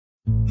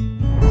Hello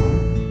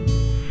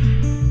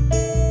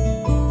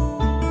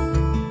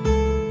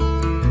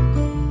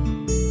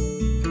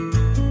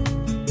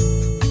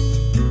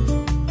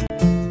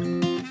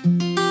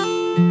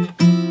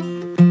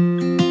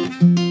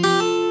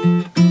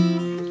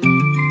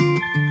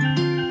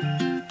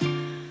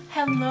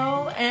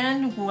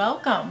and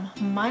welcome.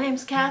 My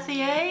name's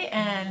Kathy A.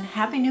 and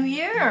Happy New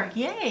Year!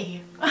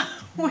 Yay!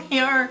 We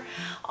are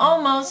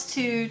almost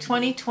to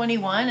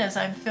 2021 as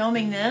I'm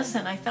filming this,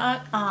 and I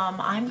thought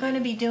I'm going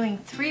to be doing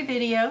 3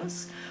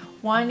 videos.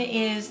 One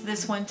is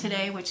this one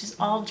today, which is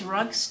all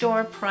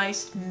drugstore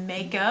priced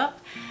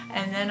makeup,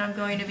 and then I'm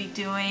going to be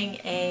doing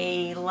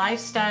a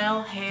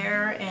lifestyle,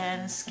 hair,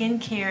 and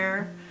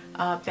skincare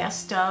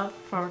best of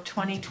for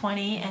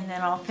 2020, and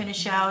then I'll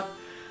finish out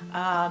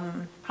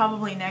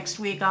probably next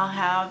week. I'll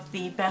have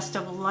the best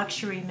of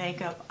luxury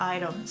makeup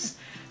items.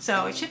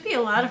 So it should be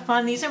a lot of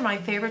fun. These are my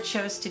favorite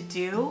shows to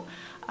do.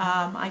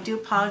 I do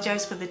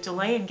apologize for the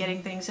delay in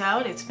getting things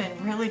out. It's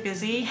been really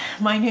busy.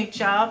 My new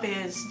job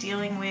is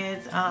dealing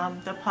with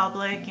the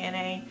public in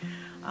a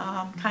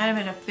kind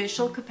of an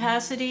official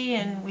capacity,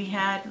 and we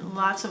had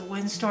lots of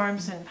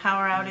windstorms and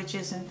power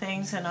outages and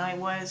things, and I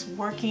was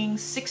working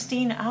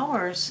 16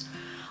 hours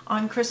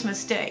on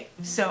Christmas Day.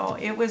 So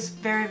it was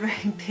very,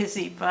 very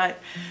busy, but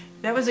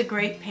that was a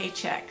great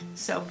paycheck.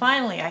 So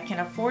finally I can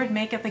afford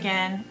makeup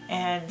again,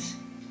 and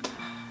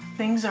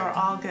things are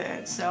all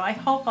good. So I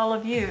hope all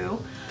of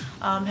you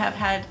have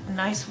had a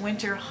nice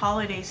winter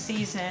holiday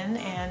season,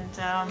 and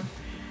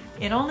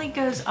it only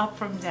goes up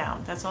from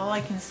down. That's all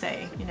I can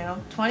say. You know,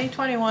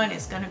 2021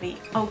 is going to be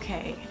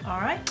okay. All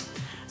right.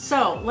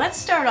 So let's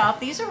start off.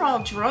 These are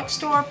all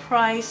drugstore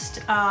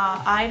priced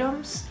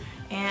items.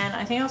 And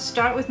I think I'll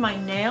start with my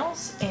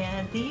nails,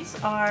 and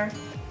these are,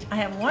 I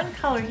have one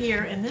color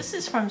here, and this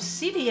is from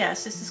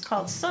CVS. This is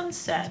called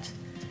Sunset,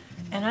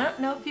 and I don't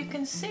know if you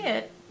can see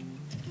it,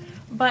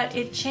 but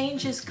it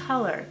changes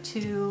color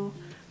to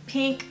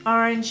pink,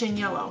 orange, and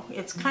yellow.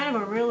 It's kind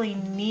of a really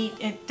neat,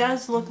 it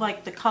does look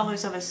like the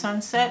colors of a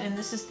sunset, and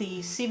this is the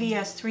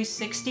CVS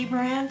 360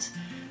 brand.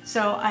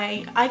 So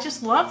I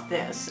just love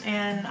this,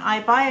 and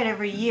I buy it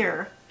every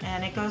year,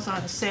 and it goes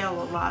on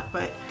sale a lot,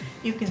 but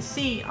you can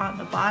see on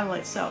the bottle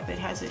itself it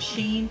has a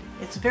sheen.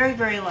 It's very,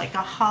 very like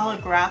a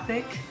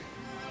holographic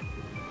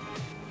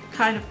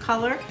kind of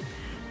color.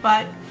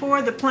 But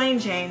for the plain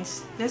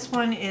Janes, this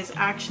one is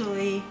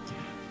actually,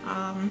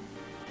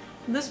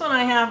 this one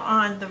I have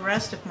on the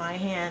rest of my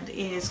hand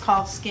is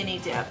called Skinny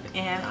Dip,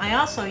 and I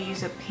also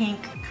use a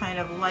pink kind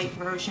of light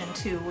version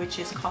too, which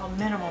is called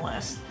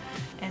Minimalist.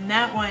 And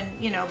that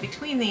one, you know,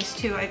 between these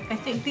two, I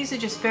think these are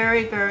just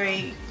very,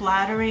 very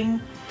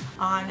flattering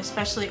on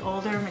especially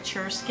older,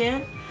 mature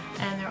skin.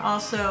 And they're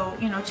also,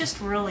 you know, just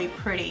really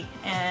pretty.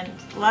 And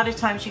a lot of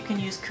times you can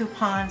use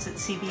coupons at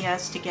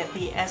CVS to get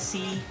the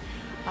SE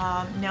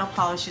nail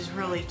polish is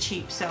really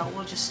cheap. So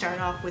we'll just start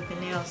off with the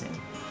nails, and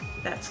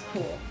that's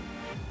cool.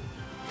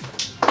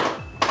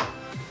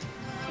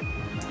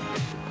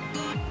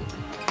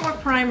 For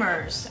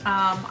primers,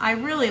 I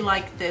really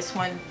like this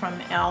one from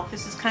e.l.f.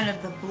 This is kind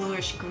of the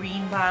bluish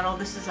green bottle.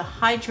 This is a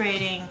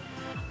hydrating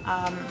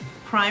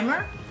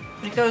primer.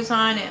 When it goes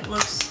on, it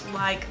looks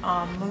like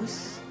a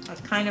mousse, a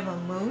kind of a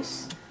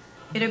mousse.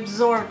 It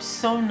absorbs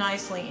so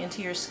nicely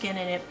into your skin,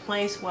 and it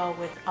plays well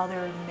with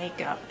other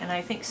makeup. And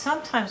I think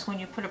sometimes when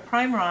you put a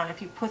primer on,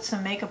 if you put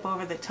some makeup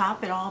over the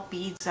top, it all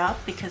beads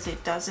up because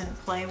it doesn't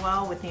play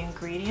well with the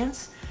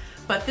ingredients.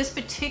 But this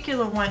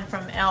particular one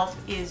from e.l.f.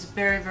 is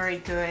very, very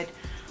good.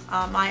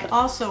 I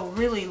also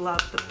really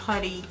love the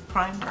putty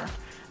primer,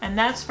 and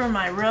that's for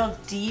my real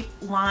deep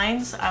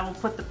lines. I will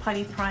put the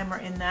putty primer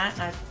in that,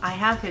 and I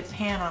have hit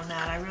pan on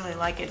that. I really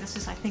like it. This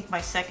is, I think, my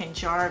second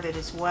jar of it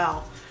as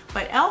well.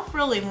 But e.l.f.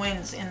 really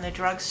wins in the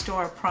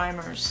drugstore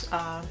primers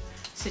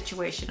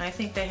situation. I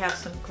think they have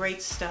some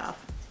great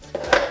stuff.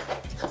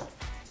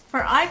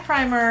 For eye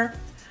primer,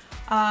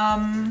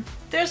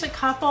 there's a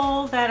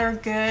couple that are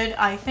good.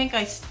 I think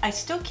I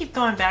still keep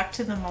going back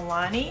to the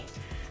Milani.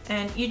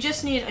 And you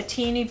just need a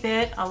teeny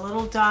bit, a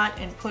little dot,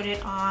 and put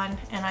it on,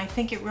 and I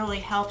think it really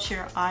helps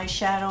your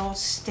eyeshadow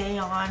stay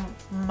on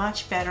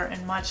much better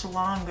and much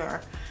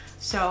longer.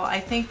 So I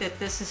think that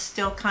this is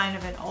still kind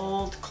of an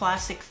old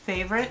classic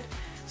favorite,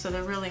 so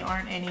there really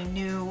aren't any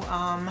new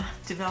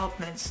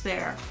developments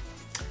there.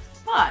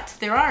 But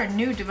there are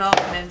new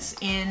developments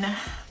in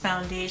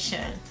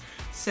foundation.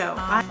 So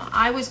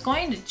I was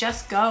going to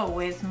just go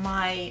with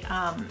my,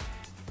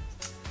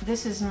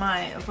 this is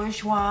my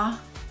Bourjois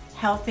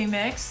Healthy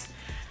Mix,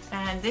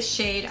 and this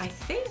shade I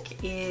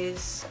think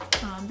is,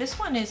 this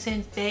one is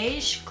in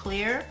beige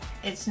clear.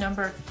 It's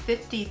number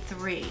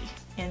 53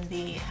 in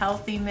the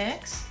Healthy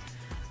Mix,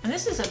 and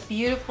this is a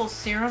beautiful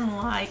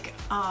serum-like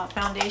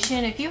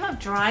foundation. If you have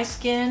dry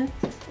skin,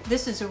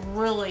 this is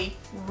really,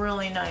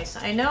 really nice.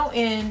 I know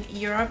in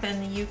Europe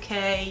and the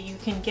UK you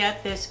can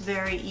get this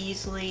very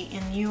easily.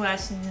 In the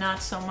US,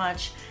 not so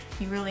much.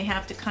 You really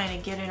have to kind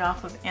of get it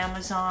off of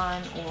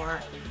Amazon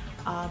or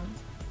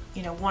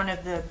you know, one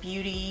of the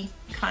beauty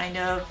kind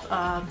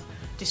of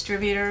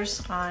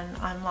distributors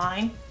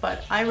online,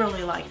 but I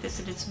really like this,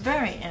 and it's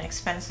very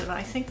inexpensive.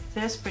 I think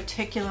this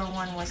particular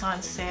one was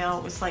on sale.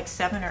 It was like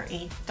 $7 or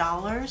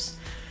 $8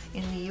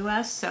 in the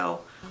US,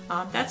 so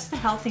that's the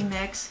healthy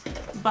mix.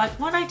 But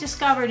what I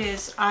discovered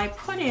is I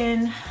put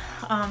in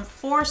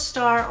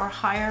 4-star or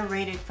higher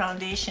rated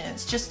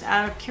foundations just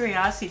out of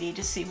curiosity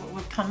to see what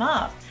would come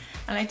up.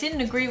 And I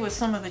didn't agree with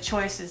some of the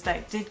choices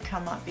that did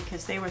come up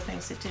because they were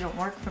things that didn't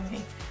work for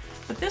me.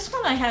 But this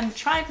one I hadn't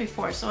tried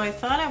before, so I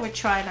thought I would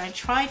try it. I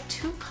tried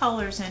 2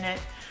 colors in it.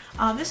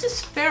 This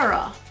is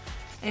Farah.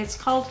 It's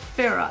called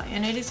Farah,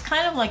 and it is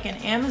kind of like an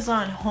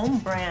Amazon home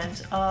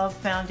brand of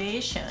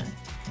foundation.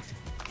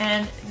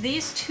 And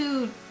these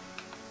 2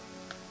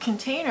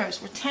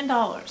 containers were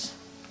 $10.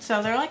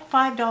 So they're like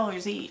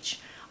 $5 each.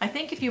 I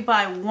think if you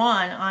buy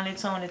one on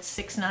its own, it's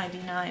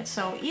 $6.99.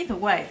 So either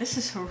way, this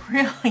is a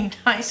really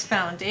nice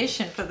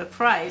foundation for the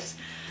price.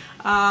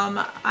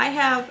 I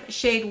have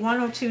shade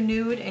 102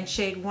 Nude and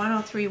shade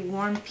 103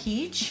 Warm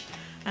Peach,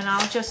 and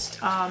I'll just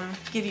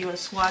give you a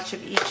swatch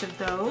of each of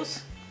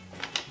those.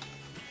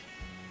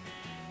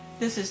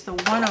 This is the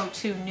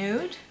 102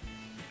 Nude,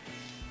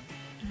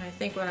 and I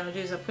think what I'll do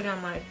is I'll put it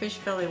on my fish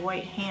belly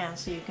white hand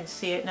so you can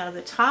see it. Now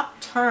the top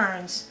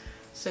turns,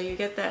 so you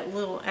get that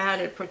little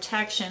added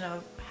protection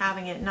of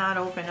having it not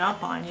open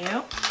up on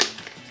you.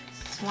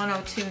 This is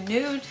 102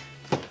 Nude.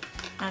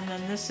 And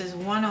then this is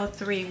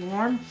 103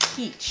 Warm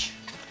Peach.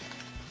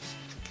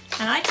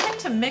 And I tend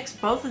to mix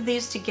both of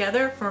these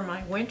together for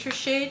my winter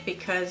shade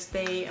because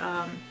they're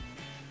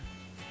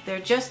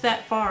just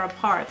that far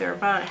apart. They're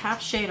about a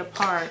half shade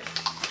apart,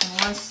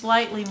 and one's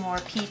slightly more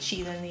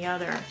peachy than the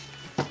other.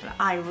 But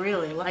I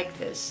really like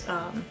this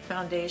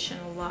foundation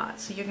a lot.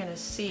 So you're going to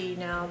see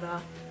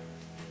now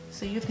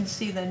so you can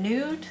see the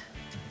nude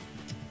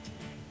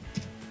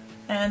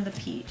and the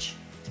peach.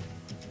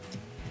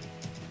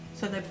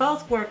 So they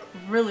both work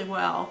really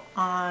well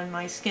on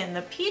my skin.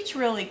 The peach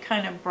really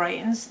kind of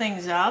brightens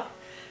things up,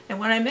 and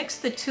when I mix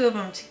the 2 of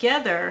them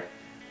together,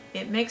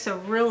 it makes a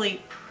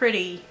really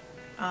pretty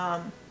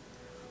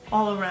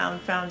all-around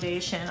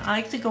foundation. I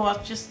like to go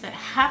up just a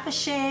half a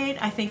shade.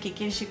 I think it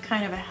gives you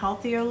kind of a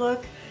healthier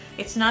look.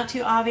 It's not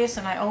too obvious,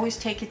 and I always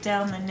take it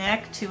down the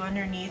neck to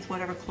underneath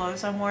whatever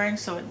clothes I'm wearing,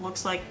 so it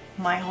looks like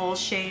my whole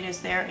shade is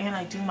there, and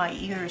I do my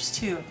ears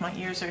too if my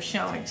ears are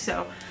showing.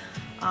 So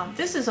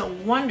this is a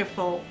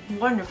wonderful,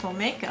 wonderful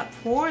makeup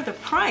for the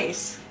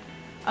price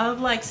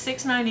of like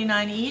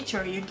 $6.99 each,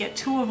 or you get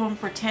 2 of them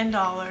for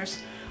 $10.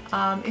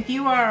 If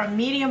you are a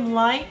medium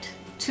light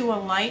to a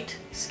light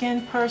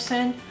skinned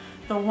person,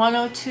 the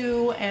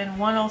 102 and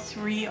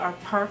 103 are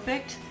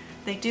perfect.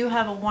 They do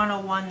have a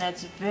 101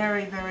 that's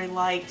very, very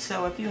light,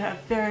 so if you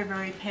have very,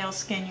 very pale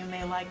skin, you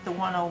may like the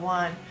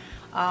 101.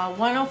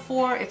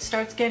 104, it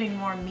starts getting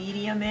more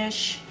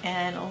medium-ish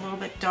and a little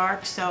bit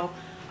dark, so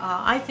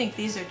I think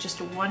these are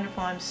just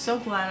wonderful. I'm so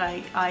glad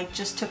I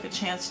just took a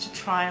chance to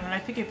try them, and I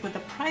figured with a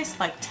price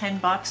like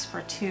 $10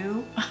 for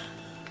 2,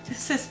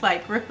 this is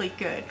like really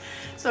good.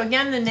 So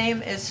again, the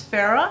name is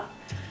Farah,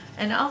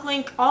 and I'll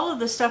link all of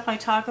the stuff I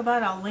talk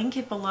about. I'll link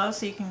it below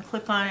so you can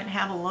click on it and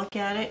have a look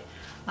at it.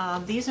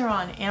 These are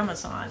on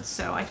Amazon,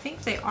 so I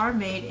think they are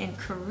made in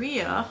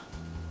Korea,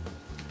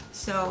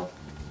 so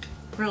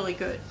really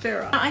good.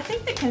 Farah. I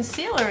think the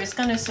concealer is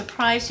going to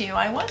surprise you.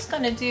 I was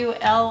going to do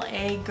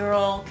LA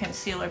Girl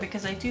concealer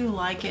because I do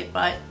like it,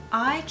 but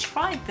I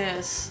tried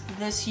this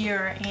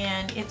year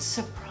and it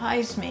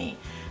surprised me,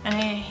 and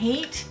I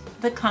hate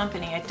the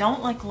company. I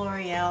don't like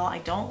L'Oreal. I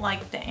don't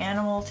like the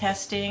animal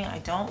testing. I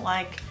don't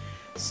like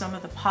some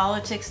of the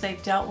politics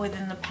they've dealt with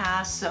in the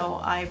past, so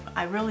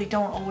I really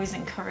don't always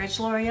encourage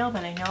L'Oreal,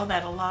 but I know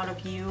that a lot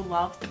of you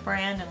love the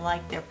brand and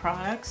like their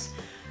products.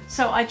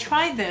 So I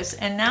tried this,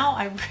 and now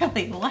I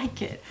really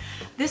like it.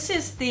 This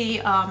is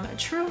the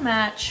True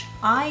Match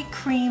Eye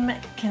Cream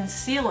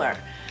Concealer.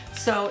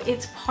 So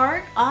it's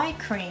part eye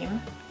cream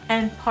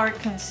and part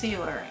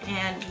concealer,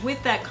 and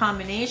with that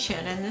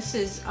combination, and this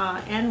is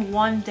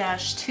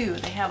N1-2,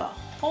 they have a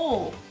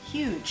whole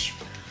huge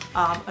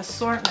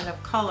assortment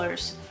of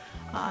colors.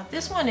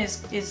 This one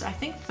is I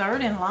think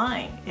 3rd in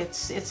line.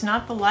 It's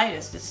not the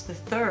lightest, it's the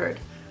 3rd.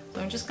 So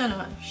I'm just going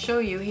to show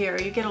you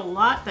here. You get a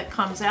lot that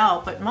comes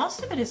out, but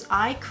most of it is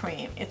eye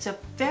cream. It's a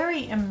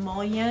very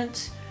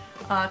emollient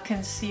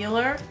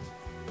concealer,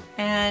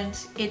 and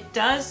it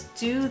does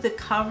do the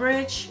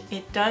coverage,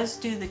 it does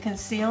do the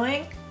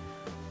concealing,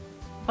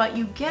 but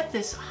you get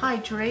this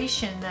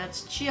hydration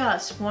that's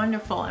just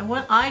wonderful. And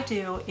what I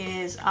do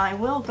is I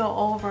will go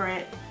over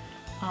it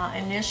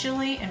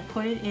initially and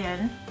put it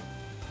in,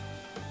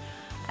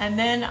 and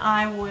then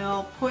I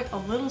will put a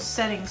little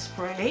setting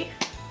spray.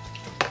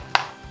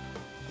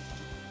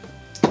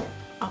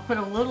 I'll put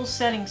a little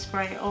setting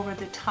spray over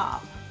the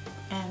top,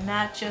 and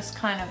that just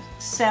kind of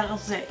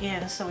settles it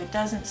in so it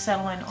doesn't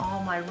settle in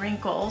all my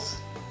wrinkles.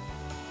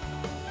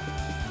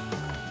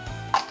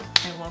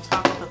 And we'll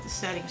talk about the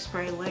setting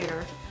spray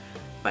later.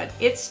 But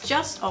it's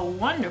just a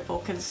wonderful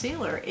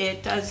concealer.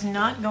 It does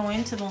not go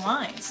into the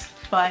lines.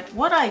 But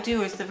what I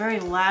do is the very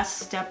last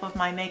step of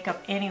my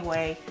makeup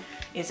anyway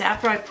is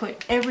after I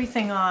put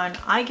everything on,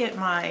 I get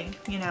my,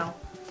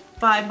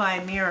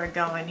 5x mirror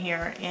going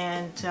here,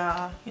 and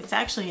it's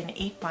actually an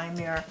 8x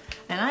mirror,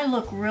 and I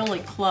look really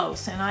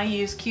close, and I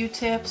use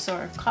Q-tips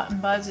or cotton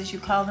buds as you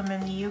call them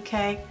in the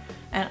UK,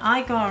 and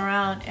I go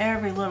around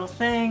every little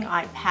thing.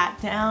 I pat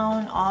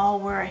down all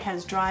where it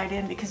has dried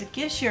in, because it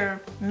gives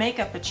your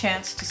makeup a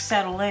chance to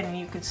settle in, and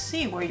you can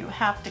see where you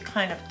have to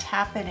kind of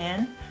tap it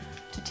in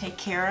to take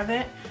care of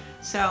it.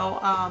 So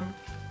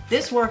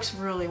this works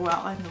really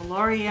well. And the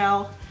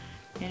L'Oreal,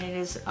 and it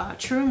is a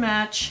True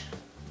Match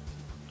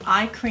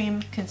Eye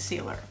Cream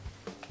Concealer.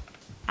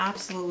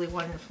 Absolutely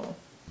wonderful.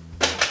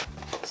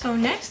 So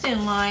next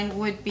in line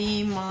would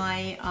be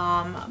my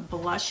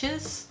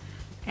blushes,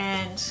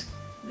 and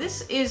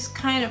this is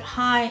kind of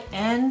high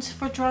end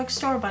for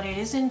drugstore, but it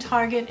is in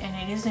Target and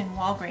it is in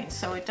Walgreens,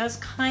 so it does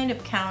kind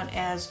of count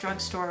as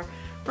drugstore.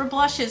 For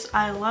blushes,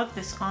 I love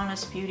this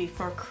Honest Beauty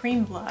for a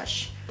cream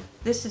blush.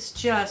 This is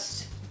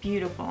just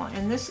beautiful,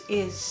 and this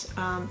is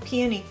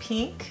Peony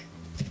Pink,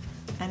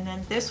 and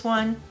then this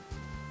one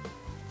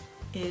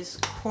is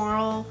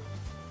Coral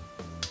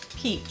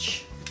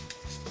Peach.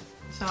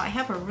 So I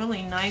have a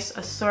really nice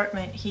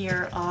assortment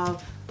here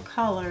of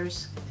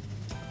colors.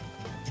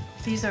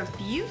 These are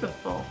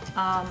beautiful.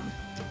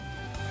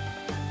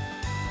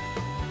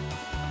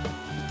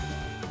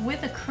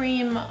 With a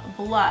cream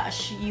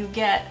blush, you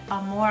get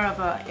a more of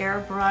a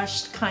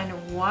airbrushed kind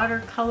of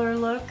watercolor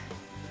look,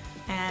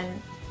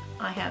 and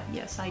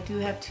I do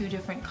have two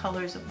different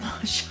colors of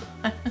blush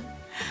on.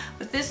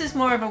 But this is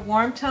more of a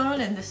warm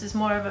tone, and this is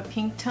more of a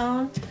pink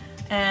tone,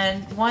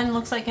 and one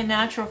looks like a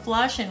natural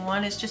flush and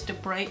one is just a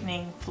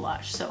brightening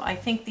flush. So I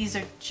think these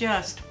are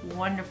just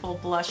wonderful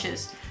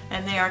blushes,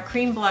 and they are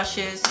cream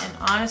blushes, and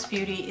Honest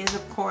Beauty is,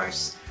 of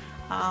course,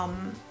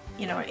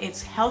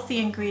 it's healthy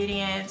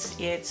ingredients.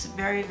 It's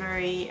very,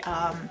 very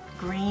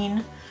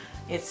green.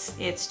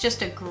 It's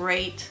just a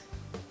great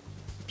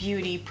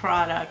beauty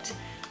product,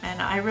 and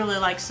I really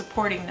like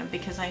supporting them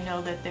because I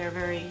know that they're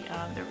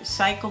they're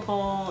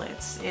recyclable.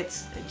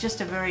 It's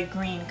just a very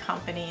green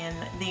company, and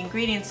the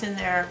ingredients in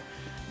there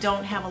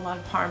don't have a lot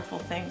of harmful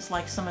things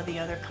like some of the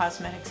other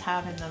cosmetics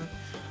have in them.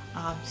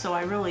 So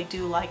I really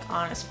do like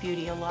Honest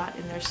Beauty a lot,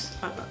 and there's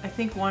I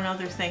think one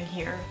other thing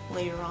here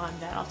later on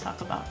that I'll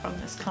talk about from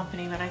this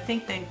company, but I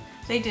think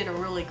they did a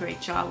really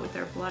great job with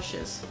their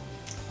blushes.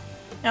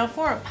 Now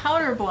for a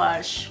powder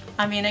blush,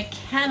 I mean, I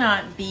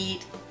cannot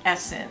beat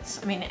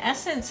Essence. I mean,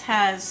 Essence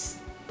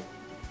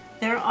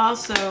they're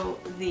also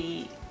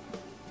the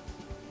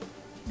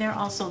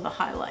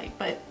highlight,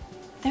 but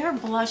their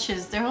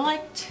blushes, they're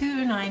like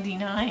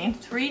 $2.99,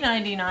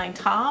 $3.99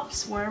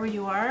 tops wherever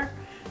you are.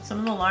 Some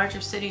of the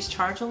larger cities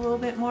charge a little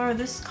bit more.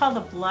 This is called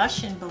the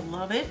Blush in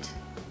Beloved,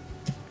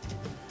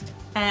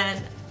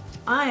 and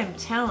I am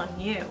telling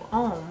you,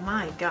 oh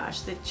my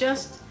gosh, they're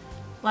just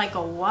like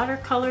a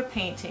watercolor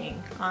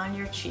painting on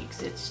your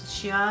cheeks.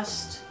 It's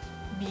just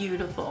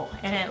beautiful,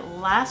 and it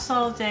lasts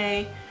all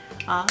day.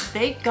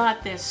 They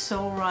got this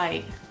so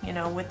right,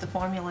 with the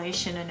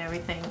formulation and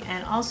everything,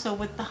 and also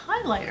with the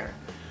highlighter.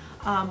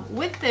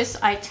 With this,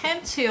 I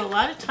tend to, a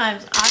lot of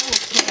times I will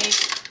take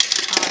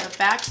the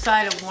back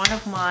side of one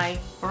of my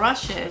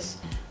brushes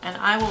and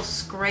I will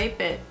scrape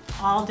it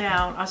all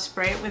down. I'll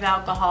spray it with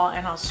alcohol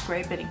and I'll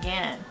scrape it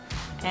again,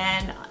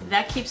 and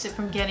that keeps it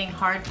from getting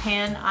hard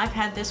pan. I've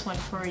had this one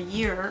for a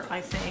year,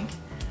 I think,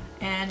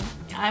 and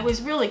I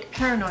was really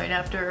paranoid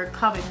after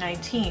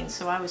COVID-19,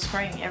 so I was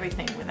spraying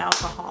everything with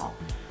alcohol,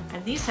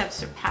 and these have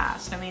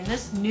surpassed. I mean,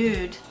 this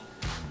nude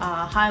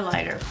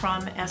highlighter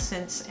from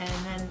Essence, and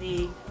then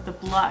the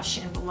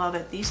blush in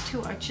Beloved, these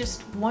two are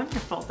just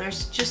wonderful.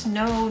 There's just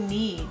no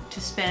need to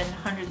spend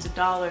hundreds of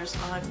dollars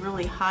on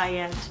really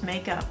high-end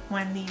makeup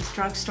when these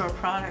drugstore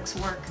products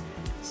work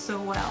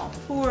so well.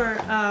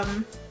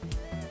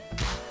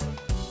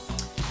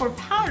 For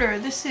powder,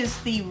 this is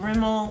the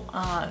Rimmel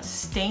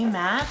Stay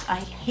Matte. I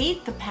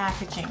hate the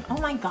packaging.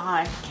 Oh my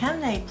god, can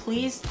they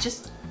please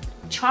just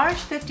charge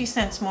 50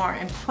 cents more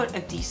and put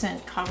a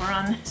decent cover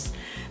on this?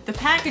 The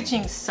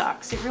packaging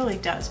sucks, it really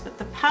does, but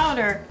the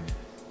powder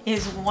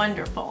is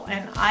wonderful,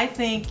 and I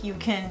think you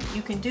can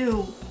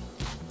do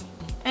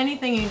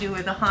anything you do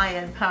with a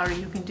high-end powder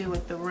you can do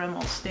with the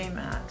Rimmel Stay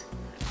Matte.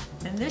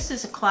 And this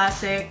is a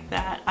classic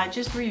that I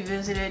just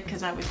revisited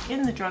because I was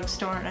in the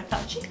drugstore and I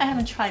thought, gee, I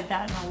haven't tried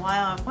that in a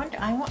while.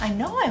 I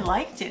know I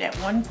liked it at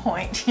one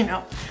point,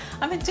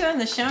 I've been doing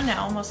the show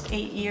now almost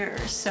 8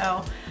 years,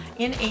 so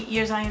in 8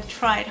 years I have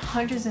tried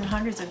hundreds and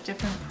hundreds of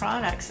different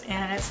products,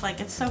 and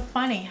it's so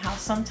funny how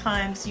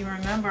sometimes you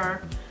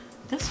remember,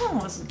 this one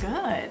was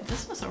good.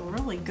 This was a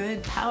really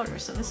good powder.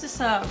 So this is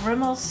a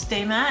Rimmel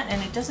Stay Matte,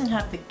 and it doesn't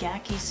have the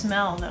gacky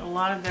smell that a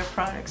lot of their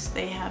products,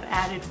 they have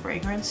added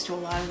fragrance to a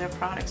lot of their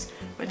products,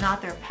 but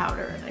not their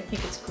powder, and I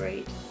think it's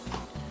great.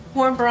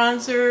 For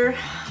bronzer,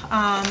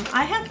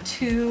 I have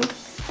two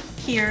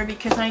here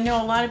because I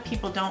know a lot of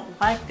people don't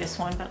like this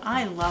one, but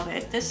I love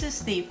it. This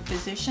is the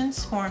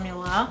Physicians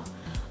Formula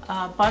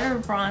Butter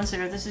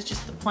Bronzer. This is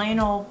just the plain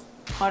old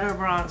butter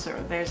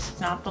bronzer. There's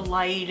not the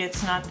light,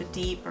 it's not the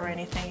deep or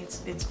anything.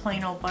 It's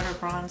plain old butter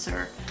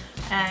bronzer.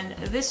 And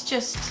this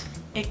just,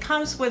 it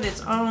comes with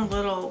its own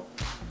little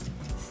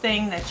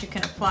thing that you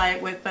can apply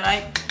it with, but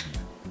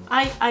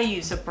I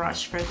use a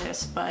brush for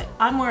this, but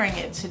I'm wearing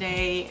it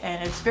today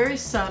and it's very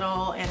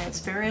subtle and it's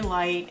very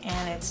light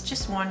and it's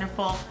just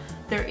wonderful.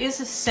 There is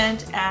a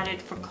scent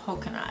added for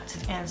coconut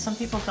and some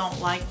people don't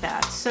like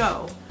that.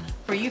 So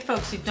for you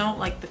folks who don't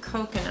like the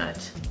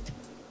coconut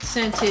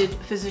scented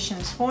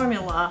Physicians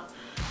Formula,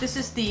 this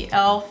is the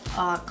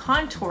e.l.f.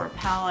 Contour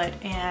Palette.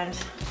 And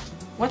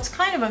what's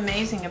kind of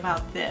amazing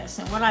about this,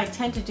 and what I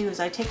tend to do is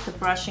I take the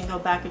brush and go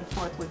back and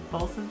forth with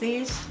both of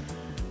these.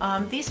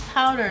 These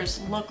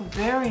powders look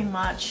very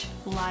much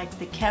like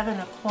the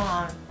Kevyn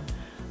Aucoin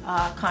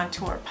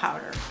contour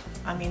powder.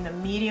 I mean, the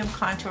medium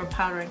contour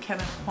powder in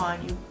Kevyn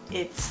Aucoin,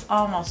 it's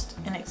almost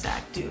an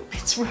exact dupe.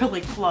 It's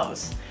really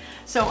close.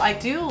 So I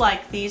do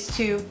like these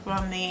two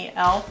from the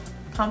e.l.f.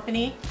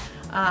 company.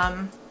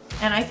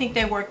 And I think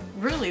they work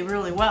really,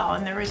 really well,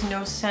 and there is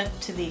no scent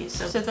to these.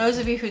 So those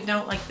of you who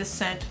don't like the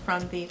scent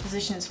from the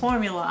Physicians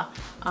Formula,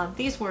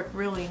 these work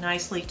really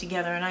nicely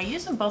together. And I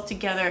use them both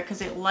together because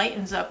it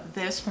lightens up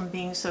this from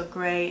being so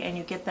gray, and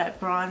you get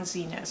that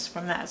bronziness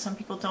from that. Some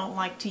people don't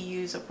like to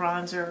use a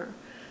bronzer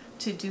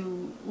to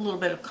do a little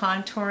bit of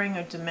contouring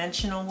or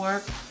dimensional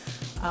work.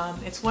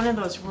 It's one of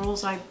those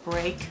rules I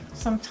break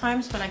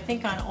sometimes, but I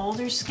think on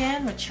older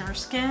skin, mature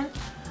skin,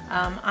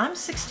 I'm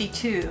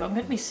 62. I'm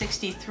going to be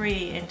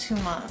 63 in 2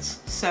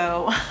 months.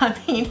 So, I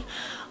mean,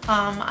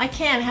 I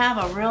can't have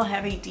a real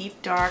heavy,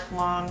 deep, dark,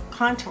 long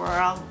contour.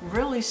 I'll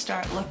really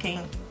start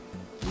looking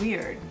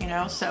weird, you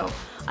know? So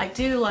I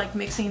do like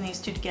mixing these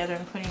two together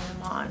and putting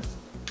them on.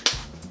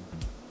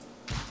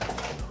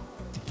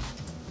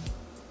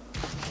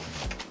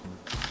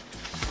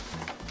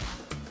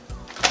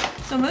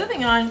 So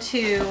moving on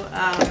to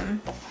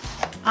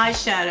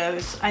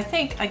eyeshadows, I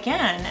think,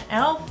 again,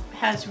 e.l.f.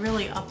 has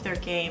really upped their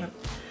game,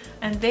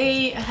 and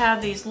they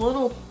have these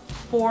little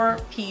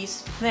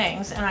 4-piece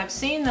things, and I've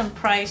seen them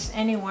priced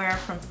anywhere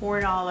from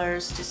 $4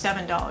 to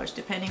 $7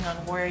 depending on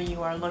where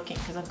you are looking,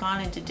 because I've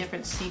gone into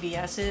different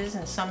CVS's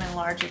and some in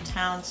larger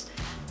towns,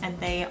 and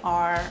they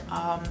are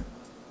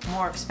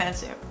more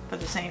expensive for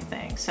the same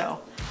thing.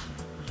 So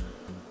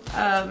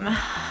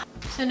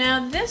so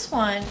now this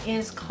one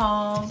is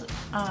called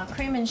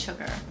Cream and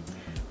Sugar.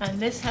 And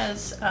this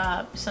has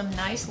some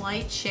nice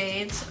light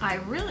shades. I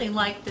really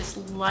like this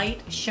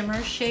light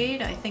shimmer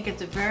shade. I think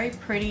it's very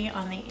pretty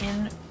on the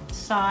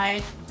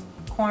inside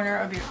corner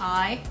of your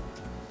eye.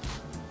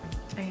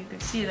 And you can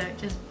see that it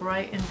just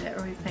brightened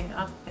everything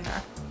up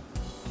there.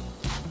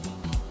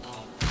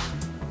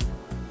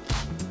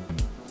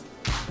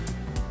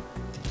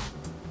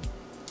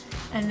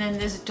 And then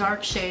this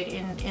dark shade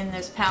in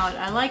this palette.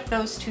 I like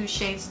those two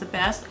shades the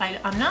best.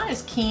 I'm not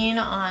as keen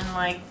on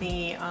like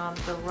the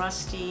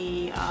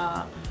rusty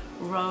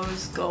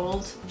rose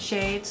gold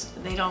shades.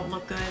 They don't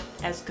look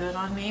as good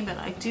on me, but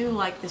I do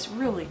like this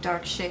really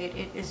dark shade.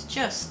 It is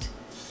just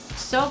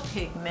so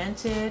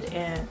pigmented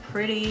and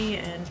pretty,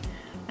 and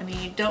I mean,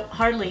 you don't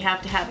hardly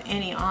have to have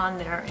any on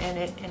there, and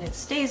it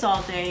stays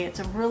all day.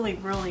 It's a really,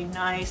 really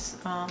nice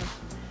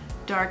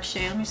dark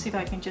shade. Let me see if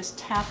I can just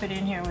tap it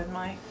in here with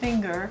my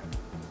finger.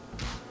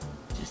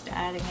 Just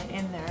adding it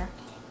in there.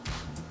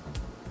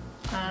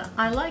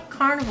 I like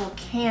Carnival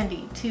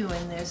Candy too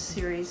in this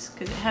series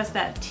because it has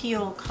that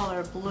teal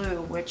color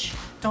blue, which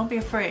don't be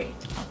afraid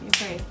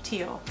of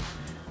teal.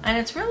 And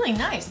it's really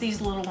nice,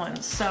 these little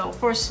ones. So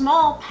for a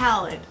small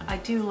palette, I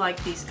do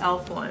like these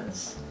e.l.f.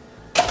 ones.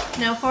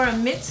 Now for a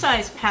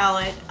mid-size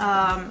palette,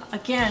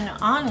 again,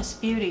 Honest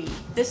Beauty.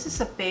 This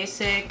is a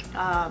basic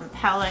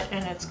palette,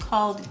 and it's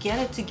called Get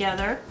It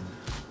Together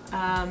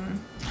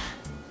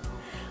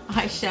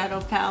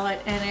eyeshadow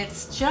palette, and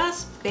it's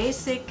just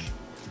basic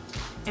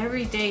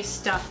everyday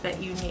stuff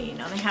that you need.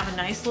 Now they have a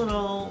nice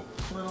little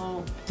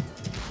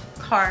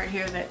card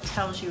here that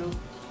tells you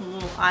the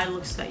little eye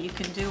looks that you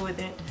can do with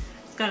it.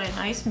 It's got a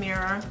nice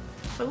mirror,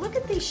 but look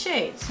at these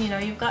shades. You know,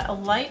 you've got a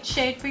light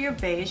shade for your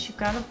base, you've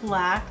got a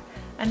black,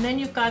 and then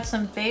you've got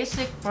some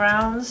basic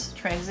browns,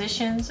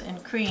 transitions,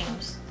 and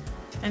creams.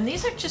 And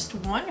these are just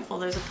wonderful.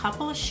 There's a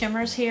couple of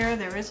shimmers here.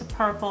 There is a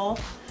purple.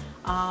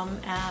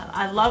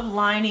 I love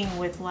lining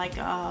with like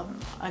a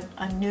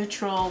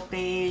neutral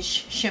beige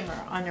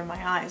shimmer under my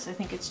eyes. I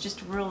think it's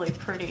just really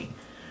pretty.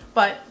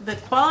 But the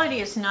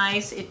quality is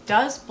nice. It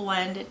does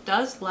blend. It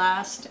does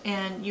last.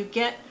 And you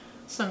get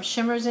some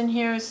shimmers in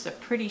here. It's a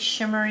pretty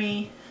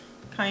shimmery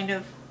kind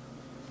of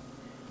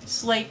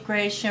slate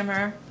gray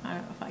shimmer. I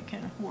don't know if I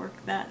can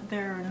work that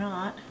there or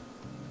not.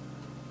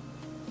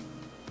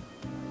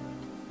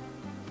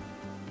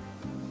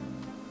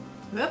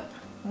 Whoop,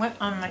 went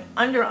on my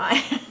under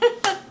eye.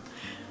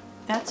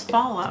 That's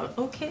fallout.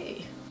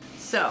 Okay.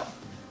 So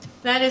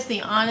that is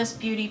the Honest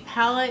Beauty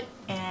palette,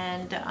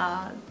 and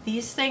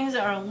these things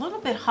are a little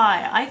bit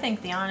high. I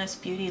think the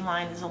Honest Beauty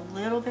line is a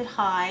little bit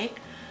high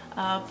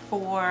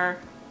for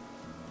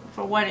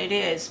for what it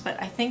is,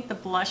 but I think the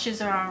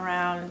blushes are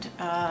around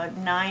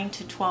 $9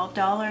 to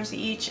 $12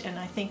 each, and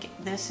I think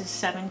this is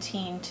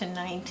 $17 to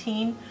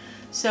 $19.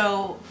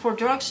 So for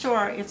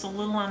drugstore, it's a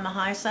little on the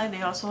high side.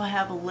 They also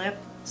have lip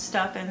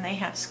stuff and they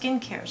have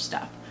skincare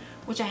stuff,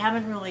 which I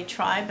haven't really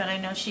tried, but I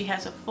know she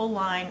has a full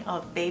line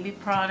of baby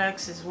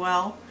products as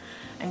well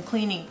and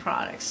cleaning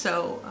products.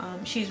 So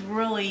she's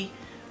really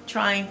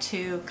trying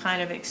to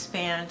kind of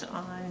expand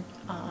on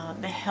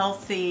the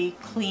healthy,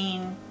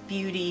 clean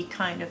beauty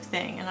kind of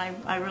thing, and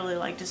I really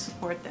like to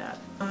support that.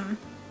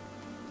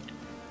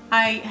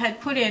 I had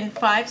put in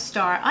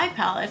 5-star eye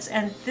palettes,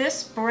 and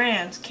this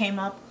brand came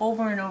up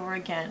over and over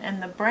again,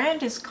 and the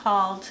brand is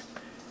called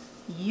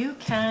You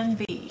Can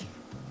Be.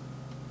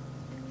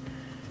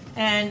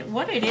 And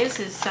what it is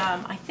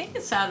I think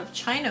it's out of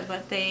China,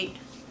 but a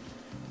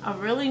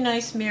really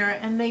nice mirror,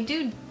 and they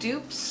do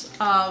dupes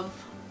of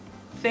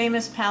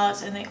famous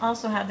palettes, and they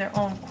also have their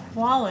own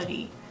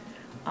quality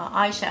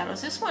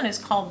eyeshadows. This one is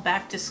called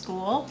Back to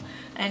School,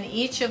 and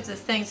each of the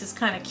things is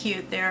kind of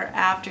cute. They're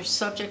after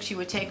subjects you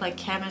would take, like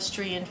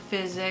chemistry and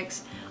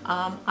physics.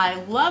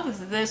 I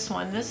love this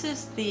one. This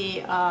is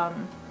the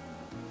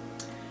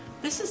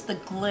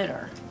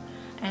glitter,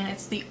 and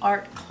it's the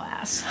art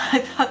class. I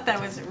thought that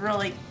was a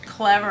really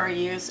clever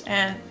use,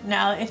 and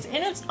now it's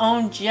in its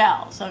own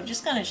gel, so I'm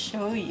just going to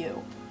show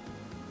you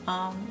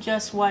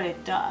just what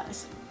it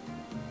does.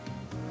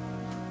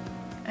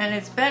 And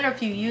it's better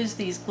if you use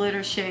these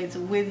glitter shades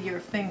with your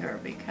finger,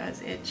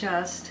 because it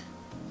just,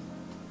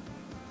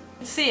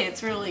 see,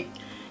 it's really,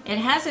 it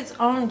has its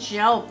own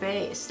gel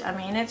base. I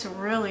mean, it's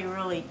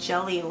really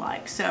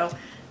jelly-like. So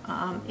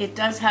it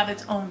does have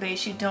its own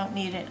base. You don't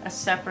need a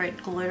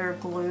separate glitter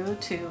glue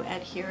to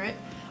adhere it.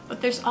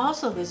 But there's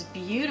also this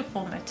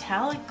beautiful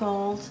metallic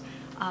gold,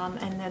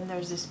 and then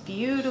there's this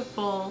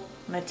beautiful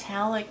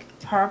metallic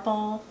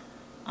purple.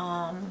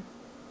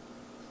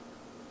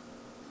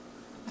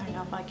 I don't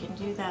know if I can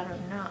do that or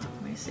not.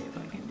 Let me see if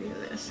I can do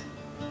this.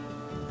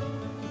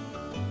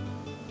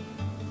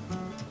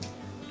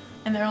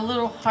 And there are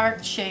little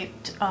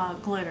heart-shaped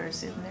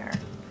glitters in there.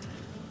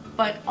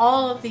 But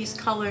all of these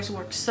colors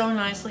work so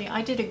nicely.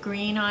 I did a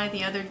green eye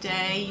the other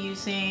day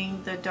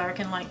using the dark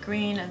and light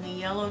green and the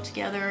yellow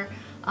together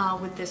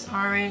with this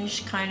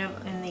orange kind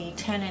of in the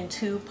 10 and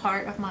 2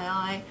 part of my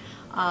eye.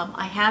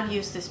 I have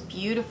used this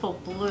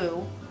beautiful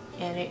blue,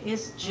 and it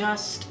is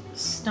just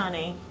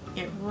stunning.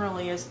 It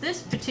really is.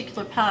 This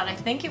particular palette, I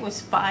think it was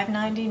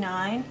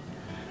 $5.99.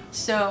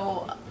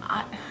 So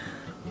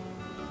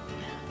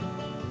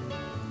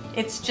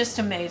it's just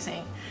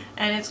amazing.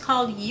 And it's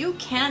called You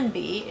Can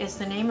Be is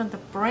the name of the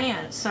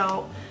brand.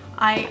 So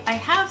I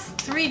have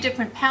 3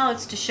 different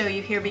palettes to show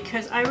you here,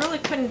 because I really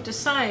couldn't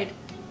decide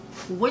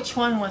which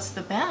one was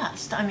the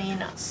best. I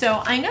mean,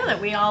 so I know that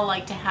we all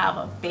like to have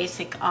a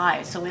basic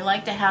eye. So we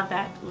like to have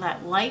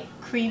that light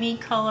creamy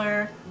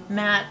color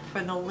matte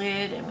for the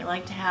lid, and we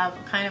like to have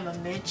kind of a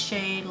mid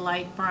shade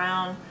light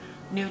brown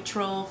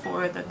neutral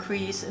for the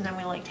crease, and then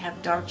we like to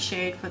have dark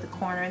shade for the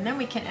corner, and then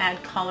we can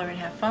add color and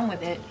have fun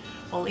with it.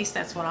 Well, at least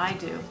that's what I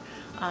do.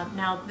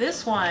 Now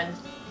this one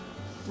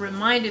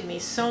reminded me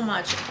so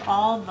much of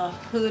all the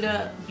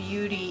Huda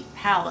Beauty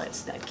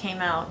palettes that came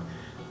out,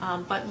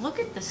 but look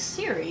at the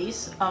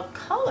series of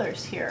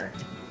colors here.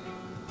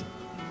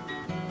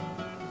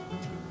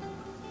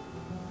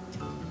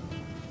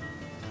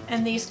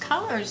 And these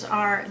colors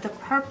are the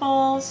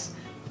purples,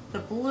 the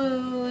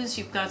blues,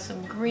 you've got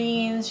some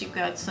greens, you've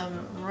got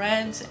some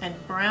reds and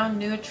brown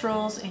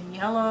neutrals and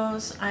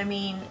yellows. I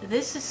mean,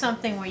 this is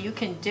something where you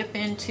can dip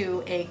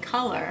into a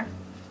color,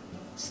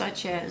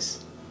 such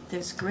as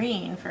this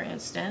green, for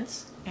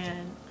instance,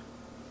 and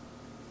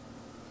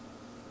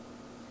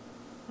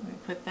let me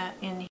put that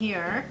in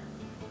here.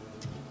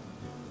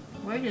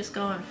 We're just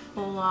going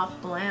full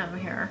off glam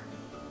here.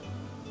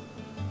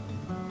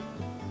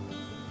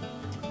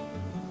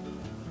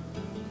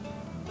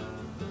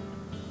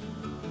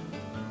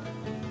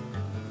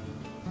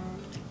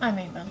 I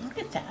mean, but look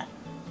at that.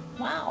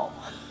 Wow.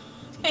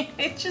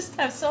 It just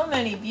has so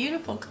many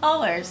beautiful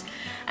colors.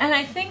 And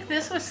I think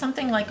this was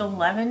something like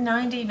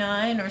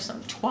 $11.99 or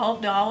some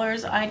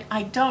 $12.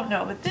 I don't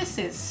know, but this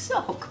is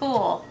so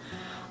cool.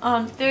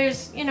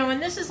 There's, you know,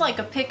 and this is like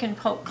a pick and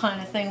poke kind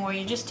of thing where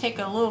you just take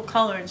a little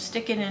color and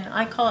stick it in.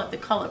 I call it the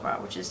color bar,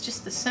 which is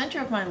just the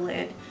center of my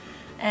lid.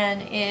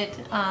 And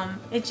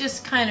it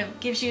just kind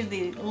of gives you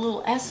the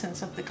little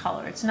essence of the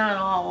color. It's not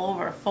all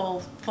over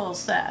full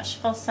sash,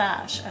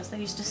 as they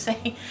used to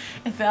say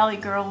in Valley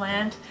Girl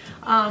Land.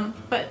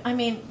 But I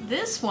mean,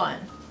 this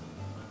one,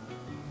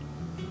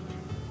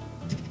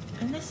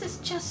 and this is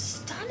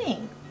just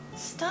stunning,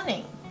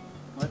 stunning.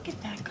 Look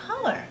at that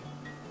color.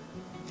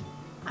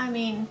 I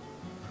mean,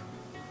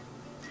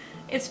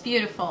 it's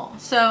beautiful.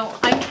 So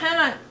I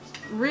cannot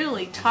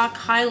really talk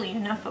highly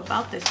enough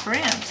about this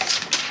brand.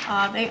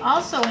 They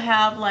also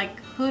have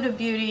like Huda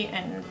Beauty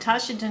and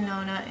Natasha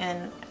Denona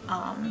and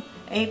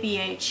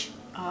ABH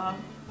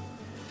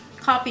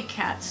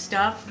copycat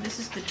stuff. This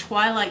is the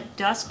Twilight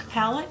Dusk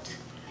palette,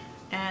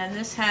 and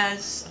this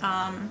has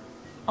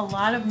a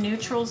lot of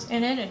neutrals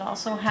in it. It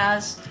also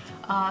has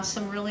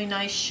some really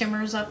nice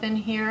shimmers up in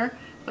here,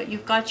 but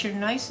you've got your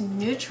nice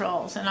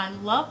neutrals, and I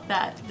love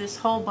that this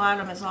whole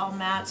bottom is all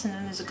mattes, and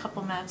then there's a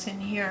couple mattes in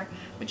here,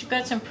 but you've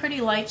got some pretty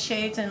light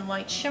shades and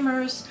light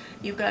shimmers.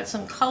 You've got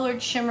some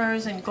colored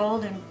shimmers and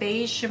gold and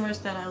beige shimmers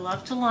that I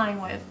love to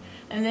line with,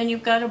 and then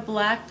you've got a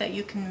black that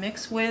you can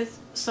mix with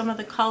some of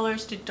the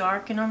colors to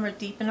darken them or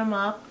deepen them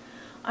up.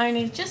 I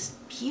mean,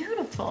 just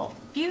beautiful,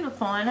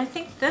 beautiful. And I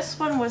think this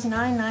one was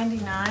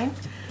 $9.99.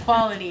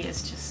 Quality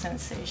is just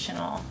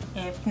sensational.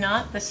 If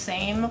not the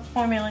same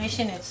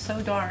formulation, it's so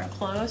darn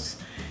close,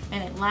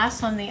 and it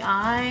lasts on the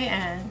eye.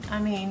 And I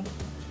mean,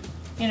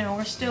 you know,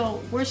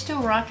 we're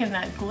still rocking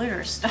that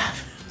glitter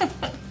stuff.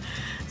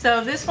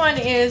 So this one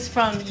is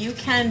from You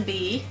Can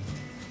Be,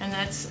 and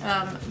that's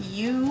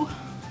You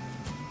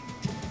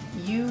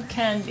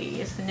Can Be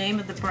is the name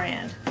of the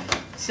brand.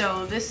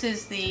 So this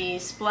is the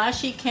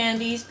Splashy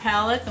Candies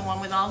palette, the one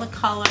with all the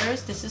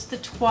colors. This is the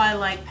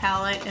Twilight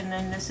palette, and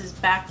then this is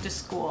Back to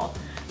School.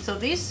 So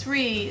these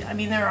three, I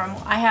mean,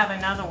 I have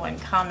another one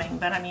coming,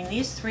 but I mean,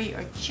 these three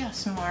are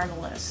just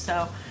marvelous.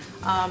 So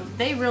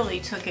they really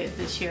took it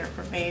this year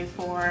for me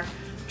for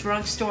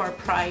drugstore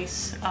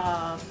price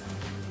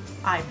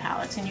eye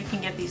palettes, and you can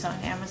get these on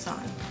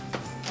Amazon.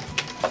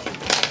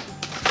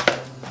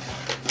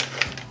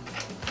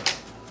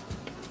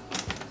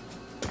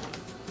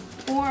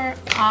 For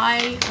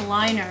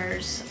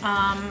eyeliners,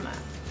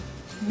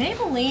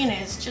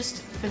 Maybelline is just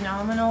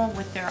phenomenal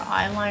with their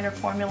eyeliner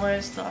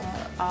formulas.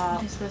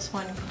 What is this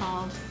one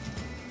called?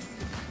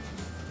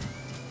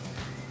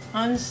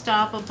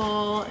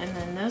 Unstoppable, and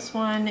then this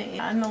one,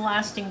 and the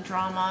Lasting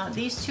Drama.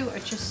 These two are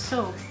just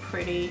so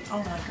pretty. Oh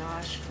my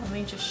gosh, let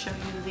me just show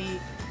you the,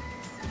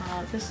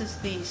 this is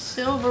the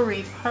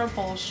silvery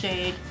purple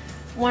shade.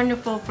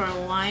 Wonderful for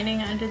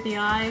lining under the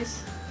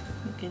eyes.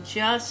 You can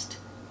just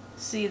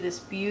see this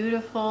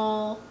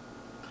beautiful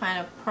kind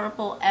of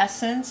purple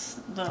essence.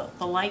 The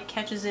light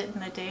catches it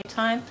in the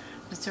daytime.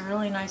 It's a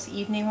really nice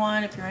evening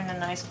one if you're in a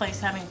nice place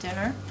having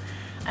dinner.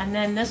 And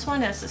then this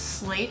one is a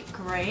slate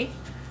gray.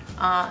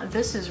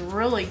 This is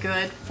really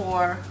good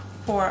for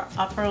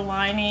upper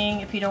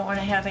lining. If you don't want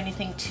to have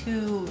anything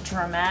too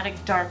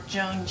dramatic, dark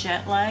Joan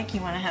Jett-like,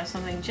 you want to have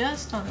something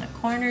just on the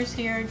corners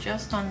here,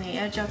 just on the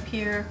edge up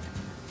here,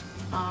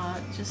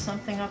 just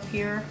something up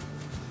here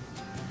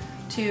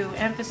to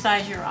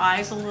emphasize your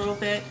eyes a little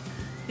bit.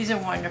 These are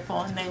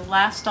wonderful, and they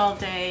last all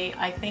day.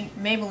 I think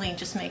Maybelline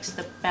just makes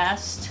the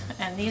best,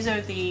 and these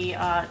are the,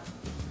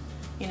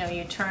 you know,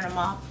 you turn them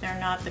up. They're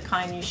not the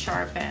kind you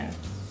sharpen.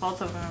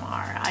 Both of them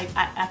are. I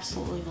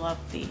absolutely love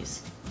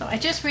these. So I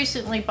just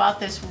recently bought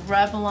this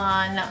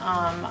Revlon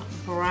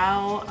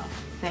Brow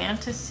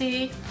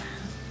Fantasy,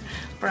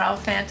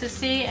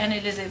 and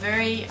it is a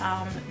very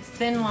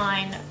thin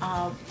line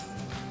of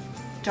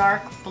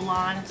dark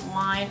blonde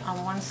line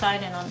on one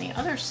side, and on the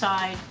other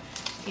side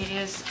it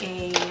is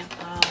a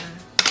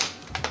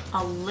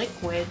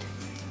liquid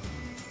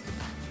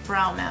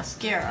brow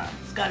mascara.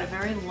 It's got a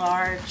very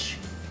large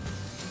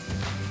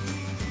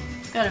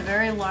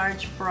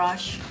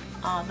brush.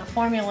 The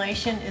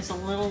formulation is a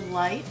little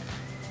light,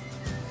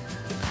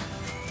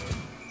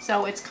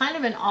 so it's kind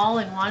of an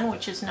all-in-one,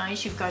 which is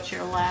nice. You've got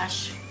your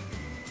lash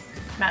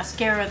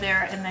mascara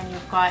there, and then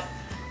you've got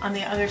on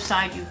the other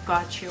side, you've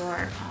got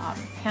your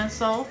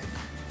pencil,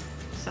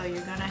 so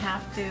you're going to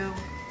have to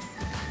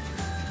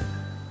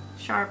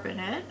sharpen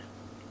it.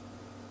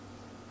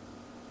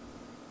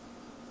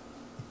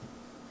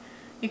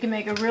 You can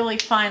make a really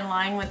fine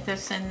line with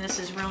this, and this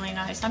is really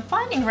nice. I'm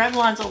finding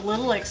Revlon's a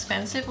little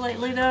expensive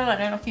lately, though. I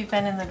don't know if you've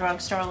been in the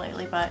drugstore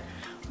lately, but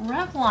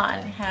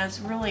Revlon has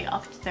really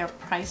upped their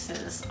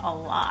prices a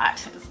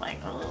lot. It's like,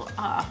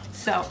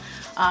 so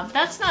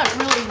that's not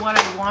really what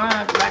I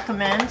want to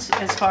recommend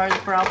as far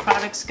as brow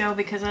products go,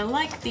 because I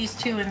like these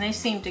two and they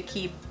seem to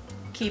keep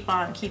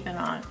on keeping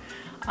on.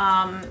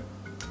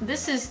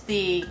 This is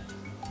the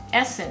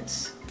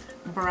Essence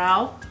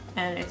Brow,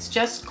 and it's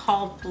just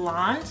called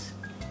Blonde.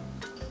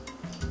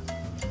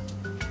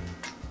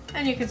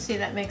 And you can see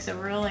that makes it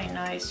really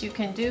nice. You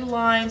can do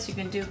lines, you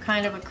can do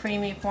kind of a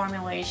creamy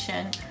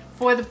formulation.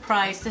 For the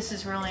price, this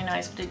is really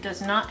nice, but it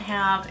does not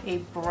have a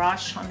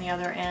brush on the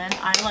other end.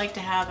 I like to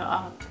have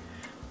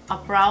a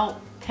brow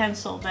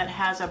pencil that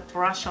has a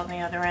brush on the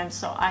other end,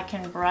 so I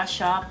can brush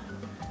up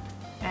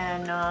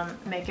and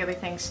make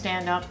everything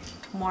stand up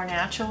more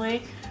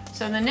naturally.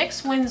 So the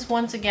NYX wins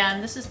once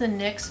again. This is the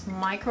NYX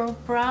Micro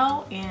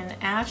Brow in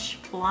Ash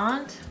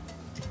Blonde.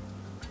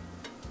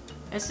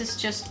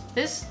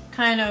 This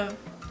kind of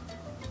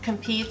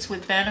competes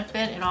with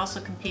Benefit. It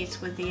also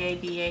competes with the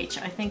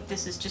ABH. I think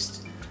this is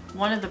just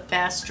one of the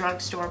best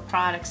drugstore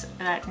products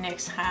that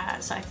NYX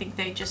has. I think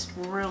they just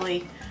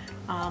really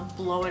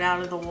blow it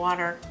out of the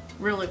water.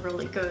 Really,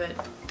 really good.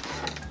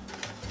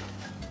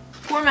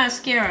 For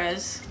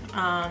mascaras,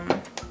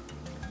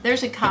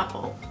 there's a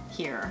couple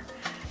here.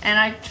 And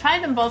I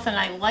tried them both and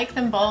I like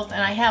them both,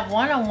 and I have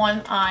one on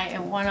one eye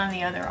and one on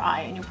the other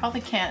eye, and you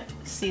probably can't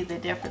see the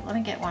difference. Let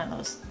me get one of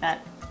those,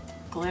 that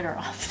glitter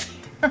off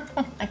there.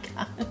 Oh my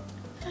god.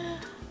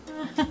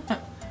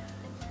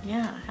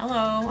 Yeah,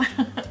 hello.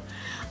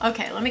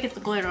 Okay, let me get the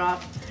glitter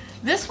off.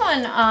 This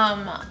one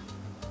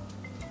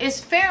is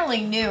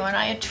fairly new, and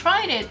I had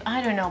tried it,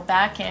 I don't know,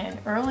 back in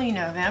early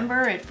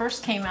November. It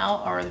first came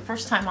out, or the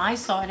first time I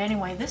saw it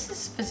anyway. This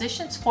is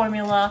Physicians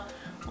Formula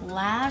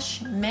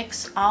Lash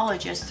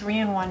Mixologist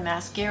 3-in-1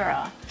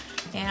 Mascara.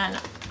 And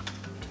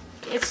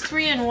it's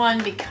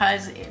 3-in-1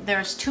 because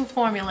there's 2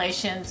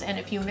 formulations, and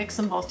if you mix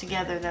them both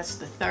together, that's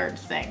the third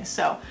thing.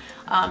 So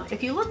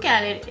if you look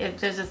at it,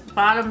 there's a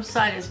bottom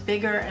side is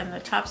bigger and the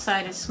top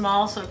side is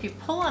small. So if you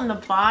pull on the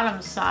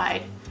bottom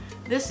side,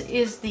 this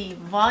is the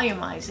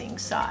volumizing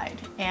side,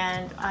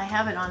 and I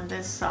have it on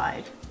this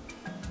side.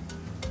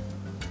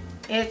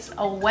 It's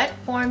a wet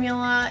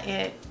formula.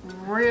 It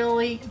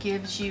really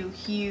gives you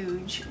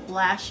huge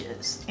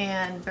lashes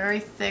and very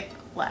thick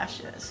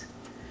lashes.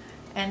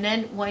 And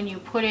then when you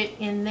put it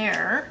in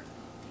there,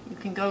 you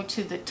can go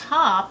to the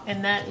top,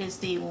 and that is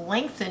the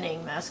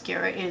lengthening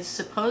mascara. It is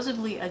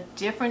supposedly a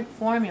different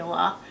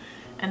formula,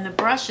 and the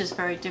brush is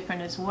very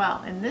different as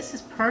well. And this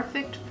is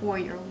perfect for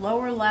your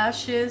lower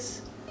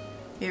lashes.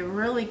 It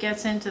really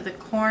gets into the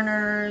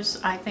corners.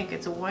 I think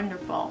it's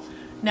wonderful.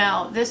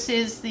 Now, this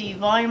is the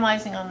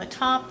volumizing on the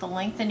top, the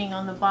lengthening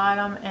on the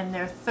bottom, and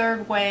their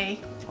third way,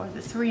 or the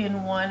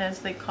 3-in-1 as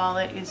they call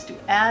it, is to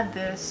add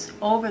this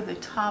over the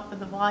top of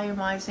the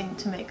volumizing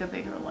to make a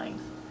bigger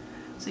length.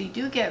 So you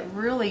do get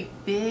really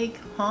big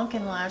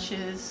honking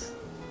lashes.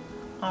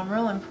 I'm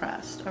real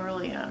impressed, I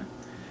really am.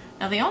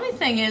 Now the only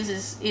thing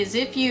is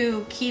if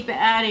you keep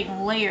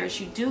adding layers,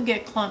 you do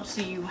get clumps,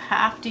 so you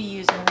have to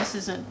use, and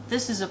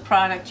this is a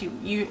product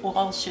you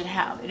all should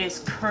have. It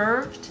is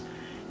curved.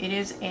 It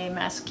is a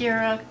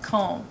mascara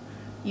comb.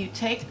 You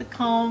take the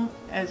comb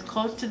as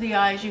close to the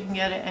eye as you can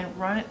get it and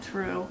run it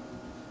through,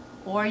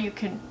 or you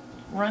can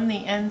run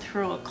the end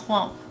through a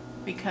clump,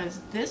 because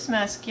this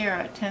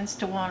mascara tends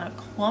to want to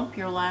clump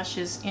your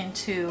lashes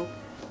into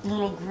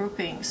little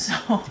groupings.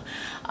 So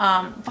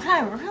but I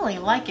really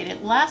like it.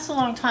 It lasts a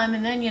long time,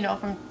 and then, you know,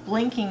 from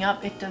blinking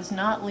up, it does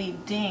not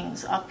leave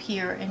dings up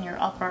here in your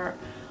upper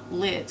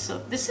lid. So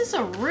this is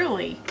a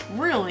really,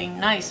 really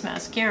nice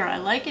mascara. I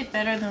like it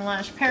better than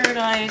Lash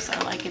Paradise.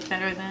 I like it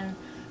better than,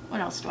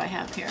 what else do I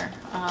have here?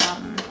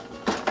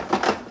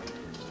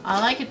 I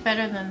like it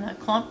better than the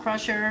Clump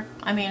Crusher.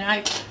 I mean,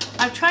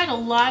 I've tried a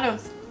lot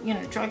of, you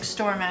know,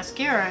 drugstore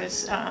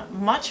mascaras,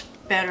 much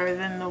better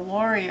than the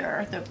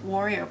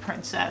Warrior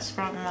Princess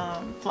from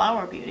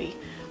Flower Beauty.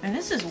 And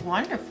this is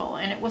wonderful,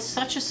 and it was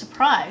such a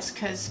surprise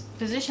because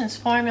Physicians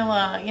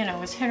Formula, you know,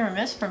 was hit or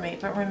miss for me.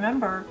 But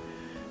remember,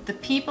 the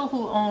people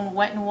who own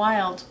Wet n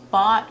Wild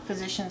bought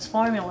Physicians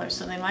Formula,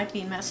 so they might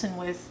be messing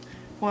with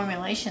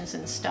formulations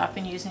and stuff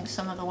and using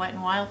some of the Wet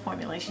n Wild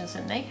formulations,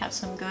 and they have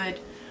some good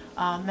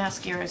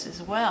mascaras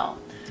as well.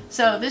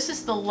 So this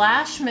is the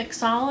Lash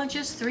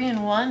Mixologist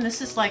 3-in-1.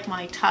 This is like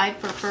my tied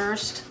for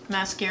first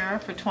mascara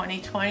for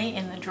 2020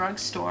 in the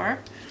drugstore.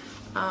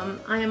 I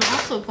am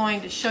also going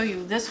to show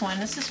you this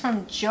one. This is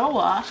from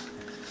Joa,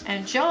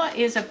 and Joa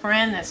is a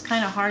brand that's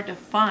kind of hard to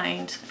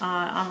find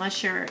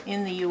unless you're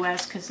in the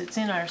US, because it's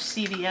in our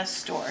CVS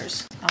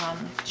stores.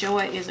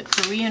 Joa is a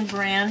Korean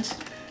brand,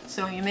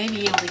 so you may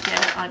be able to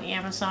get it on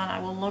Amazon. I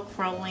will look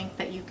for a link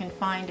that you can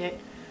find it.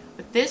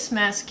 But this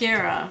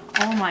mascara,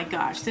 oh my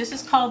gosh, this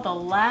is called the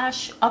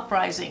Lash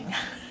Uprising.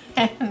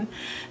 And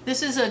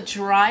this is a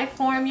dry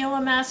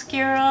formula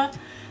mascara.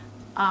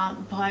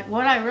 But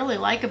what I really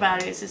like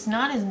about it is it's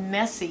not as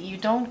messy. You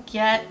don't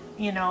get,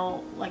 you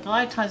know, like a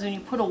lot of times when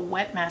you put a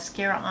wet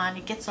mascara on,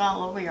 it gets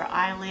all over your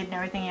eyelid and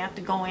everything. You have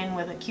to go in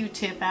with a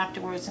Q-tip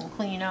afterwards and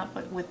clean up.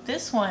 But with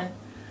this one,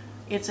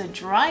 it's a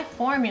dry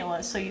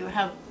formula, so you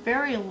have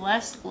very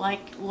less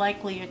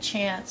likely a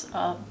chance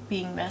of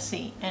being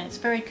messy, and it's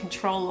very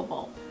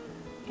controllable.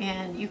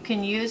 And you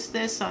can use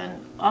this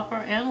on upper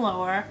and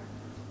lower.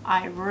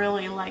 I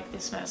really like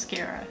this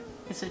mascara.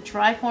 It's a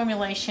dry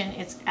formulation.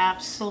 It's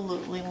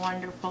absolutely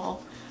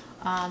wonderful.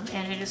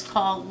 And it is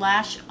called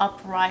Lash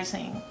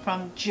Uprising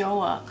from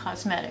Joa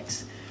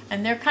Cosmetics.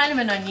 And they're kind of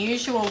an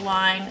unusual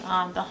line.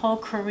 The whole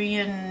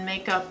Korean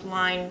makeup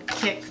line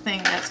kick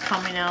thing that's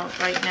coming out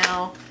right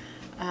now.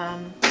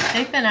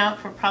 They've been out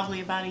for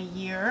probably about a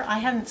year. I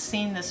hadn't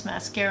seen this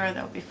mascara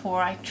though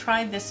before. I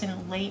tried this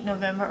in late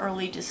November,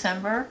 early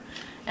December.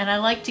 And I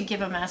like to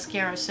give a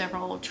mascara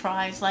several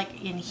tries,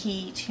 like in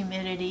heat,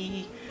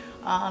 humidity,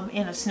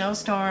 in a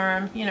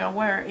snowstorm, you know,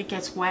 where it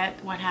gets wet,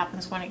 what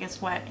happens when it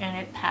gets wet, and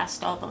it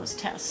passed all those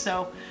tests.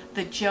 So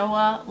the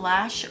Joa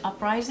Lash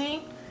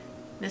Uprising,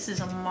 this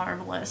is a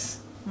marvelous,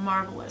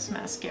 marvelous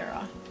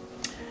mascara.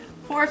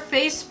 For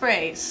face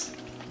sprays,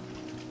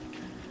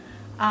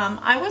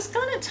 I was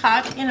going to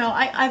talk, you know,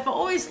 I've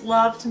always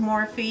loved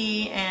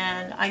Morphe,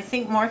 and I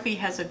think Morphe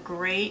has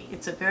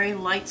it's a very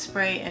light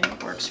spray and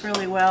it works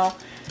really well.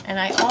 And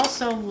I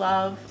also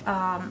love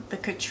the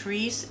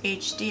Catrice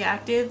HD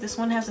Active. This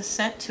one has a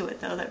scent to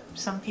it though that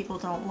some people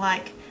don't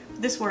like.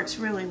 This works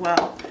really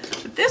well.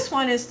 But this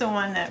one is the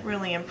one that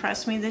really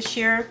impressed me this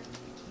year.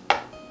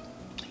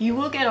 You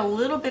will get a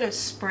little bit of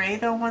spray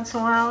though once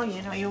in a while.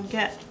 You know, you'll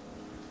get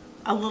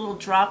a little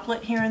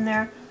droplet here and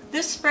there.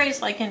 This spray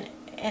is like an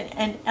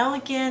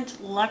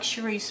elegant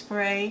luxury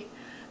spray.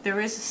 There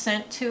is a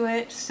scent to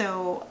it,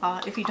 so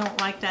if you don't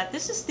like that,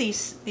 this is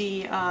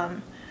the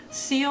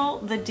Seal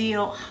the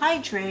Deal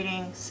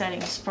Hydrating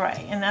Setting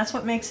Spray, and that's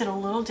what makes it a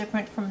little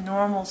different from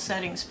normal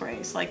setting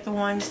sprays, like the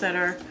ones that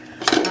are,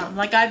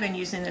 like I've been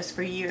using this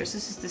for years.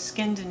 This is the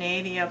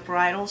Scandinavia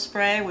Bridal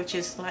Spray, which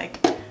is like,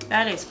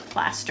 that is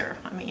plaster.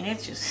 I mean,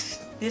 it's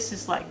just, this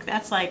is like,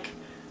 that's like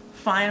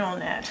Final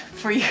Net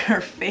for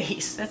your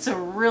face. That's a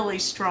really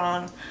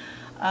strong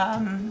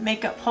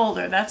makeup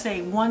holder. That's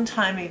a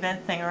one-time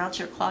event thing, or else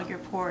you'll clog your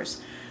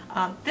pores.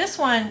 This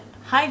one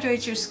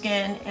hydrates your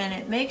skin and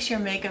it makes your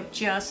makeup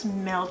just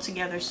melt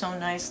together so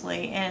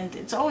nicely, and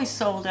it's always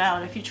sold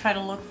out. If you try to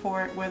look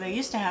for it where they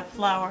used to have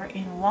flour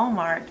in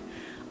Walmart,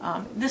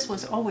 this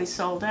was always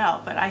sold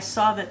out, but I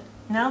saw that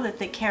now that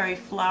they carry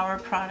flour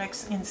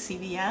products in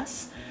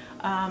CVS,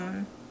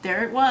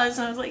 there it was,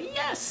 and I was like,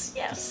 yes,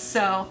 yes.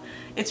 So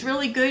it's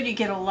really good. You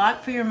get a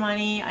lot for your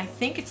money. I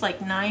think it's like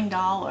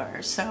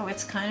 $9, so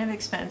it's kind of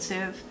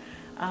expensive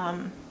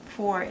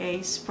for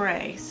a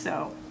spray,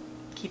 so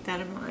keep that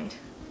in mind.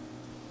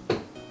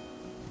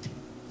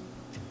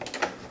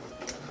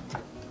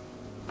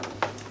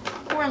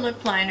 For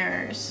lip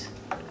liners,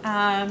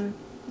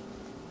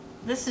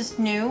 this is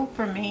new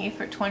for me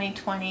for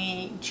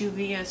 2020,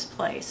 Juvia's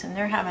Place, and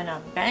they're having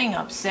a bang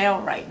up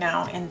sale right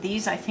now, and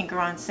these I think are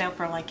on sale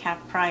for like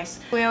half price.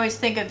 We always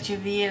think of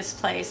Juvia's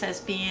Place as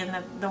being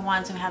the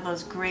ones who have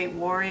those great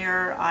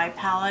warrior eye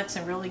palettes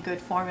and really good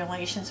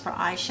formulations for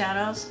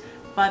eyeshadows,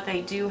 but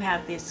they do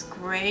have this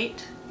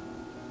great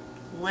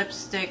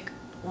lipstick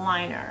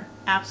liner,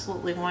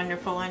 absolutely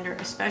wonderful under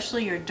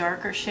especially your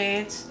darker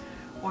shades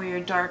or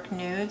your dark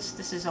nudes.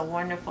 This is a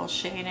wonderful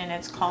shade, and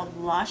it's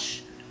called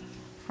Lush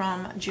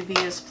from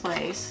Juvia's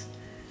Place.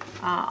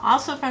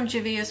 Also from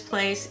Juvia's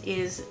Place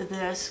is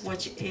this,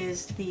 which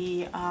is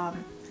the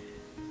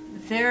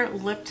their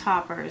lip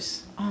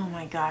toppers. Oh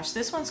my gosh,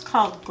 this one's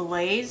called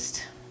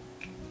Glazed.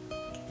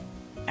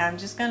 I'm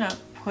just gonna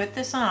put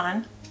this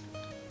on.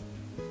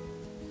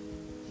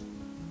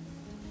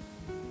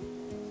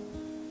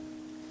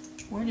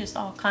 We're just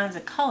all kinds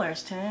of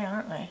colors today,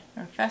 aren't we?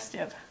 We're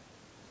festive.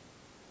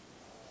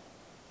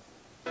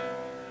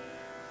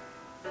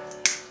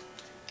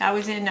 I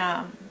was in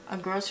a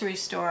grocery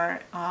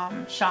store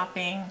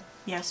shopping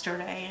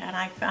yesterday, and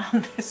I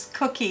found this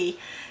cookie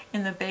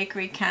in the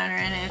bakery counter,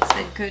 and it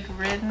said Good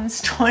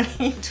Riddance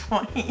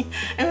 2020.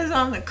 It was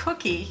on the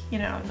cookie, you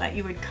know, that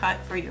you would cut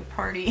for your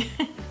party.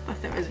 I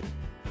thought that was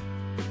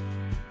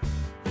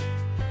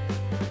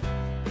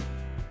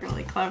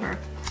really clever.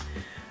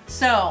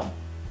 So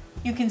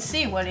you can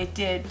see what it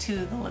did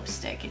to the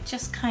lipstick. It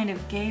just kind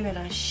of gave it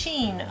a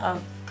sheen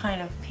of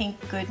kind of pink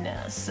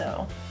goodness.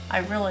 So I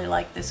really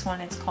like this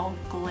one. It's called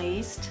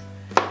Glazed,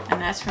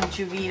 and that's from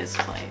Juvia's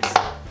Place.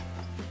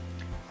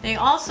 They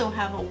also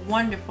have a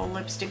wonderful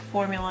lipstick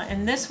formula,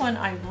 and this one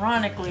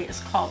ironically is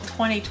called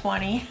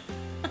 2020.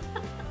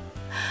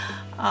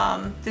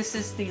 This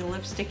is the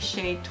lipstick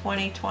shade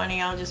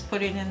 2020. I'll just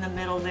put it in the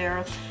middle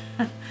there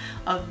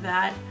of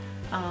that.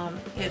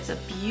 It's a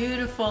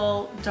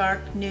beautiful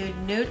dark nude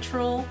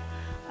neutral,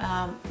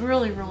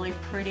 really, really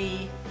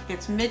pretty.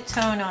 It's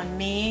mid-tone on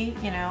me,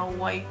 you know,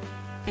 white,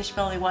 fish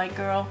belly white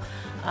girl.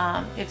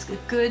 It's a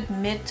good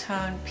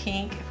mid-tone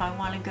pink if I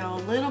want to go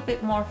a little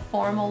bit more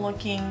formal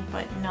looking,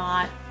 but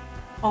not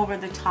over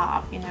the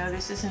top. You know,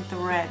 this isn't the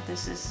red.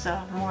 This is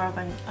more of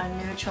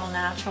a neutral,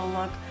 natural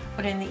look.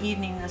 But in the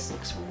evening, this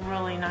looks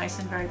really nice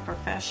and very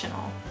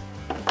professional.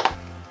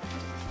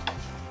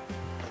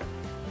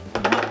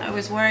 I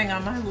was wearing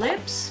on my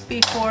lips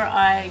before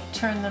I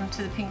turned them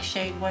to the pink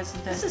shade was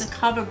this. This is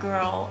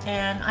CoverGirl,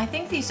 and I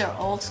think these are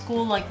old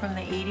school, like from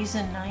the 80s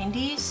and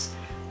 90s,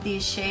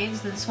 these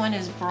shades. This one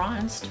is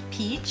Bronzed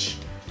Peach,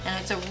 and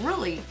it's a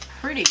really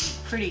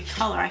pretty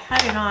color. I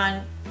had it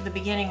on the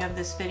beginning of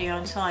this video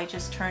until I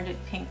just turned it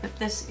pink, but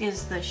this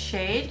is the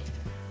shade,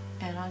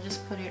 and I'll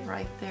just put it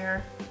right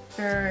there.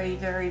 Very,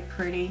 very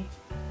pretty.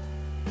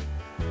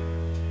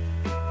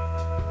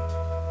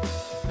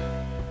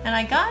 And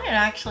I got it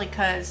actually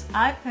because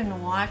I've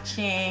been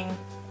watching,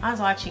 I was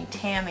watching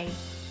Tammy,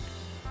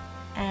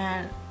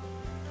 and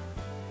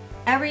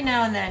every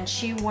now and then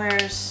she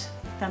wears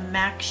the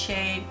MAC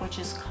shade, which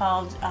is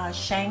called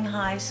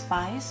Shanghai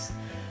Spice,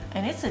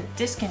 and it's a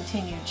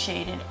discontinued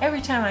shade, and every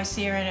time I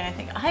see her in it I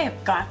think I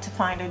have got to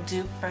find a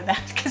dupe for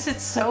that because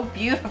it's so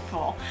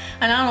beautiful.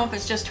 And I don't know if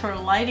it's just her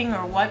lighting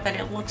or what, but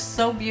it looks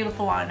so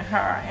beautiful on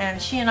her,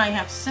 and she and I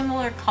have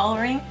similar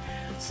coloring.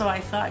 So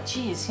I thought,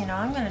 geez, you know,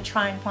 I'm going to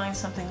try and find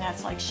something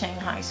that's like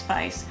Shanghai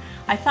Spice.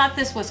 I thought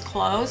this was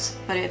close,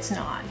 but it's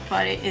not.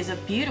 But it is a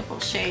beautiful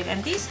shade.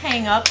 And these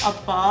hang up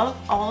above.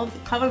 All of the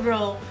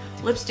CoverGirl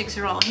lipsticks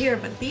are all here,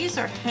 but these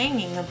are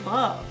hanging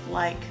above.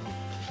 Like,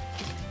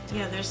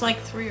 yeah, there's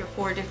like 3 or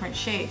 4 different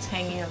shades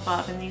hanging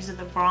above. And these are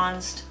the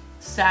bronzed,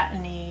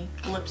 satiny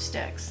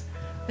lipsticks.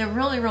 They're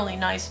really, really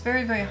nice.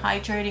 Very, very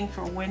hydrating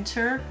for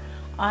winter.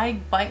 I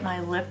bite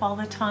my lip all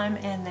the time,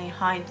 and they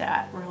hide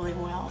that really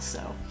well.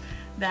 So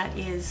that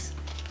is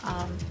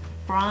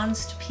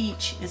Bronzed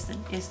Peach is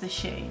the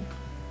shade.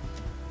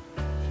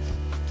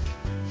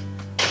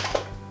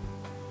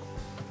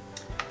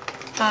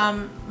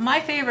 My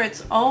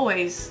favorites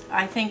always,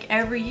 I think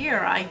every year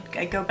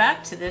I go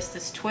back to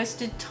this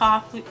Twisted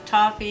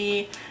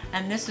Toffee,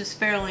 and this is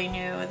fairly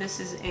new. This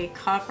is a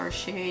copper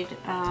shade.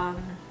 I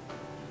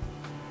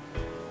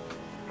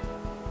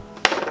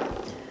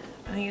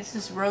think this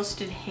is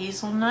Roasted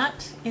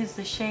Hazelnut is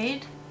the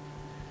shade.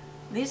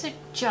 These are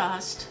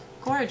just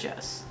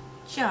gorgeous,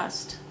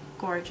 just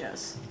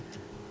gorgeous.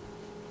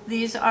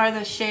 These are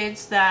the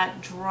shades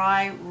that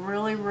dry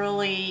really,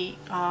 really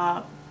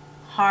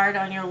hard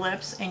on your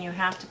lips, and you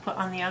have to put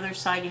on the other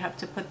side, you have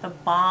to put the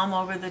balm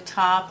over the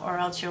top, or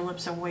else your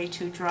lips are way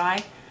too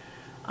dry.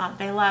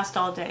 They last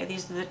all day.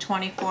 These are the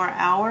 24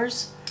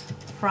 hours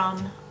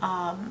from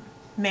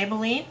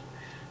Maybelline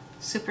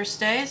Super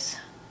Stays.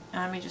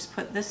 And let me just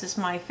put, this is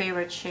my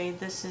favorite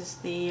shade. This is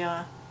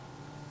the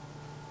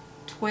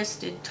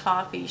Twisted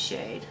Toffee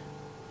shade.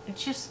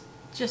 It's just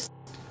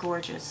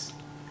gorgeous.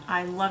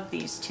 I love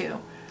these two.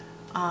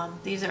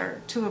 These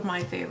are two of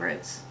my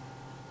favorites.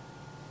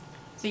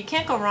 So you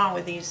can't go wrong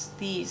with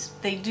these.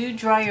 They do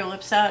dry your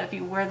lips out if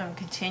you wear them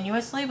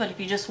continuously, but if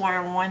you just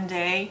wear them one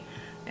day,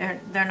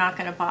 they're not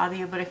going to bother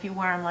you. But if you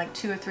wear them like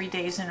 2 or 3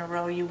 days in a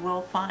row, you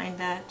will find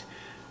that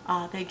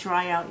they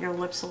dry out your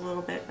lips a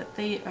little bit. But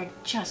they are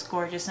just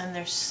gorgeous, and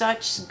there's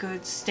such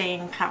good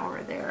staying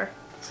power there.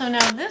 So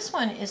now this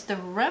one is the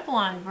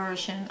Revlon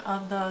version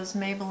of those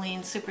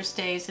Maybelline Super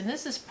Stays, and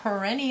this is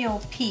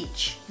Perennial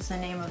Peach is the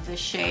name of this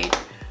shade.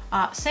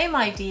 Same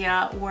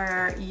idea,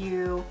 where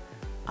you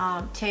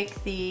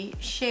take the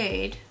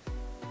shade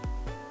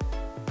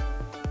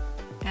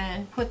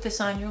and put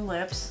this on your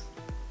lips.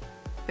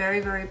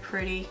 Very, very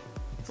pretty.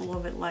 It's a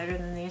little bit lighter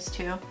than these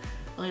two.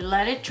 Really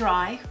let it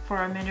dry for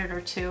a minute or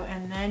two,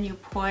 and then you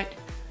put,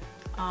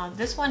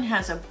 this one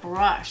has a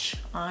brush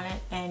on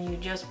it, and you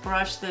just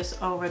brush this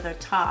over the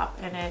top,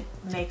 and it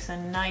makes a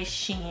nice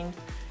sheen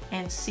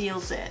and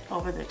seals it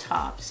over the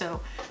top. So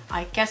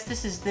I guess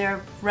this is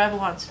their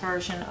Revlon's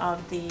version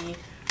of the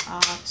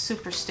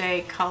Super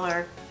Stay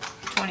Color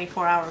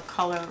 24-hour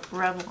color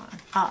Revlon,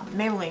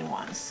 Maybelline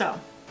ones. So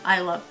I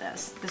love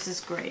this. This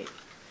is great.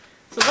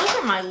 So those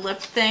are my lip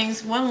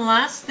things. One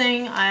last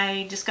thing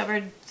I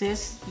discovered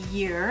this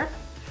year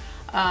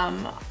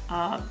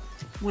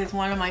with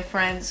one of my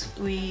friends.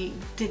 We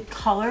did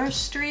Color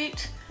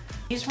Street.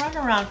 These run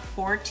around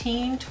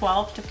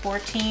 12 to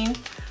 14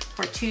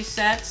 for 2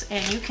 sets,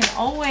 and you can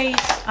always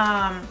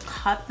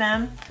cut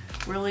them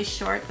really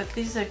short, but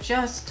these are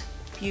just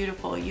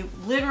beautiful. You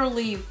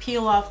literally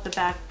peel off the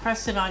back,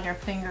 press it on your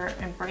finger,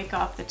 and break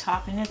off the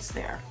top, and it's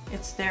there.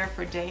 It's there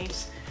for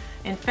days.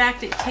 In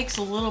fact, it takes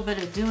a little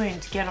bit of doing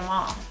to get them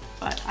off,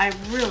 but I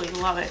really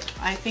love it.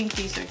 I think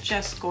these are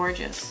just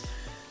gorgeous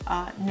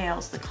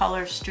nails, the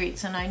Color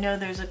Streets, and I know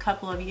there's a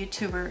couple of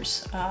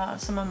YouTubers,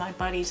 some of my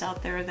buddies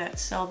out there that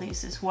sell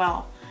these as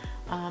well.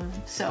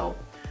 So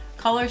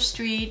Color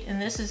Street, and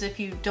this is if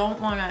you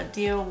don't want to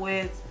deal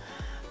with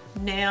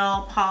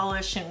nail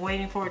polish and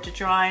waiting for it to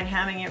dry and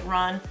having it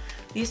run.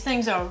 These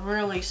things are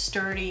really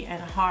sturdy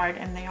and hard,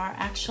 and they are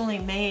actually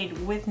made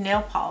with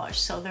nail polish,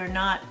 so they're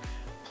not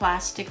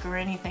plastic or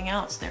anything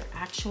else. They're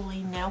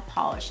actually nail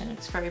polish, and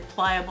it's very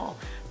pliable.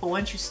 But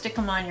once you stick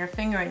them on your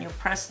finger and you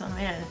press them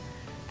in,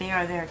 they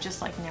are there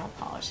just like nail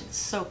polish. It's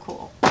so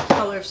cool.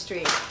 Color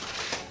Street.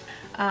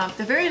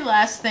 The very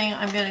last thing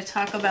I'm going to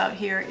talk about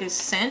here is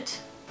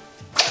scent.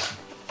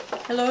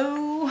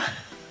 Hello.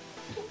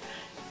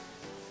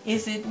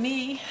 Is it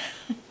me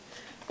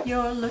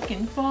you're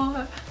looking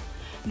for?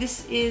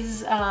 This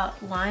is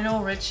Lionel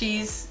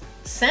Richie's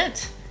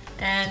scent,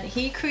 and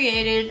he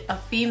created a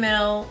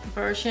female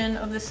version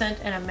of the scent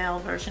and a male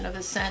version of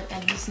the scent,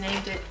 and he's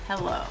named it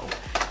Hello.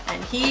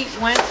 And he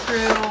went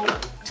through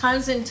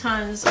tons and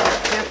tons of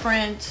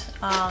different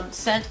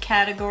scent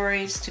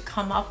categories to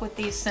come up with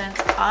these scents.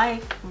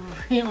 I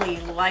really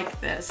like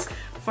this.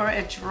 For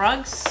a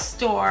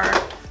drugstore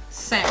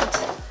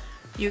scent,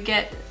 you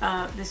get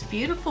this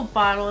beautiful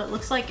bottle. It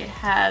looks like it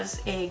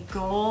has a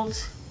gold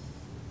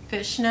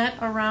fishnet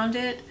around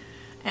it,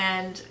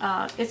 and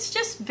it's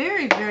just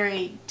very,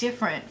 very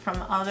different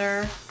from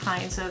other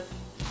kinds of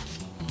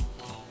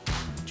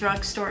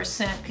drugstore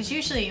scent, because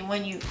usually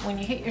when you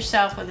hit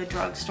yourself with a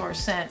drugstore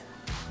scent,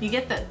 you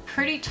get the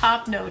pretty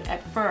top note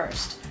at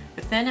first,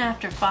 but then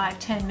after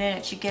 5-10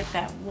 minutes you get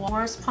that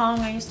horse pong,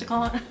 I used to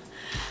call it,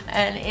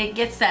 and it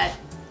gets that,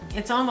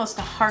 it's almost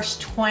a harsh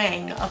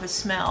twang of a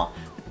smell.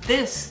 But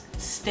this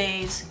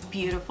stays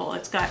beautiful.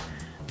 It's got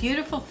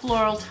beautiful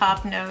floral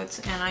top notes,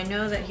 and I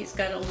know that he's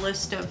got a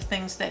list of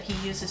things that he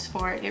uses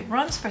for it. It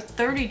runs for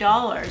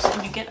 $30,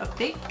 and you get a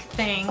big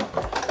thing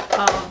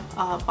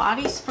of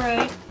body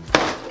spray,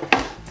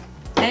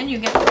 and you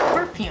get the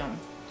perfume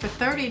for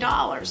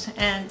 $30.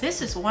 And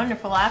this is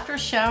wonderful. After a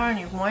shower and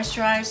you've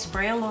moisturized,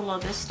 spray a little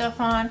of this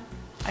stuff on.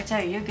 I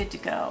tell you, you're good to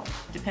go,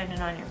 depending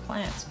on your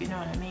plants, if you know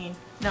what I mean.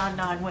 Nod,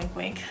 nod, wink,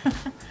 wink.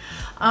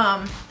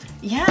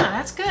 Yeah,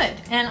 that's good.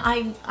 And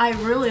I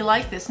really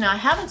like this. Now, I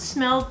haven't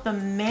smelled the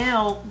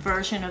male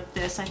version of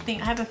this. I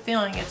have a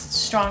feeling it's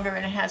stronger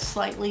and it has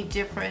slightly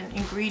different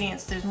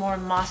ingredients. There's more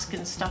musk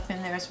and stuff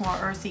in there. It's more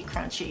earthy,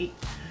 crunchy.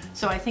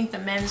 So I think the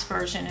men's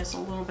version is a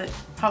little bit,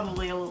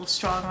 probably a little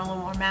stronger, a little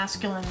more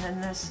masculine than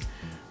this.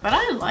 But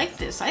I like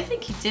this. I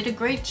think he did a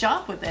great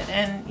job with it.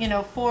 And, you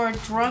know, for a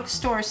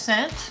drugstore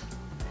scent,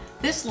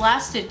 this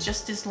lasted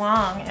just as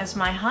long as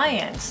my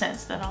high-end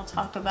scents that I'll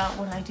talk about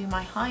when I do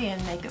my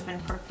high-end makeup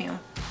and perfume.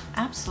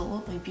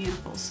 Absolutely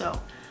beautiful.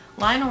 So,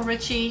 Lionel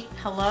Richie,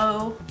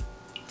 hello,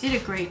 did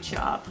a great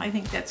job. I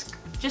think that's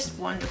just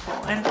wonderful.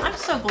 And I'm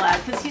so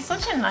glad because he's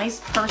such a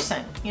nice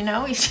person, you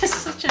know? He's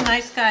just such a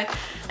nice guy.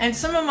 And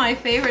some of my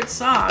favorite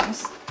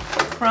songs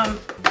from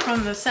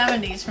the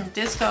 70s, from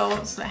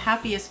disco's, the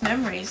happiest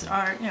memories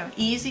are, you know,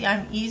 Easy,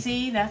 I'm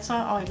Easy, that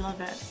song. Oh, I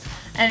love it.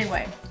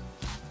 Anyway,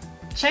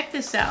 check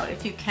this out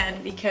if you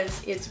can,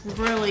 because it's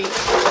really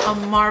a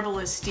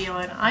marvelous deal.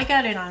 And I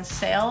got it on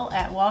sale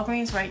at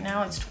Walgreens right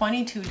now. It's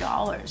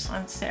 $22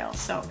 on sale,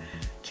 so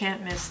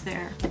can't miss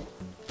there.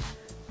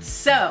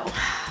 So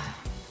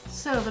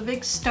the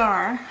big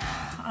star,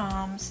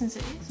 since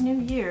it is New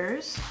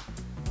Year's,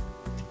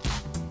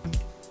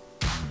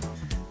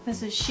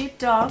 this is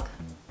Sheepdog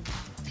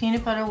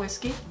Peanut Butter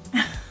Whiskey.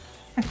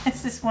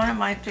 This is one of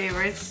my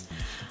favorites.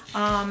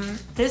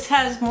 This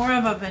has more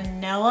of a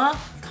vanilla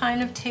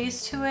kind of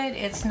taste to it.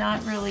 It's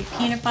not really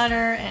peanut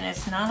butter, and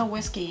it's not a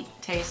whiskey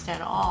taste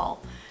at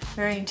all.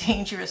 Very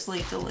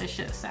dangerously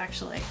delicious,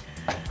 actually.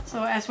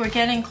 So as we're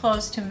getting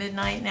close to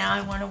midnight now,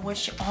 I want to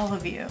wish all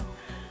of you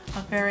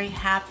a very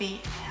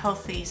happy,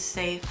 healthy,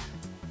 safe,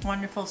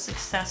 wonderful,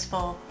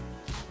 successful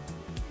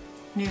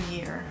New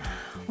Year.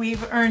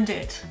 We've earned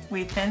it.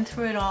 We've been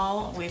through it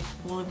all. We've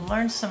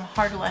learned some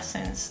hard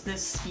lessons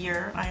this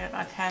year.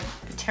 I've had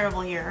a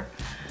terrible year.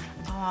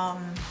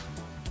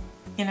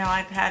 You know,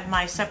 I've had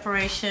my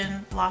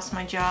separation, lost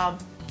my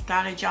job,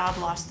 got a job,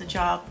 lost the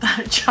job, got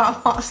a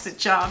job, lost the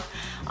job,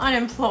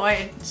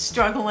 unemployed,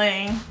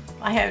 struggling.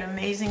 I had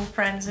amazing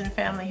friends and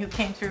family who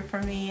came through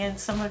for me, and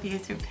some of you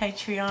through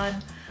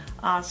Patreon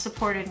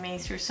supported me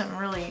through some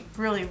really,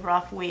 really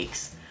rough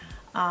weeks.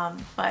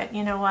 But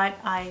you know what?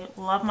 I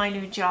love my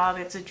new job.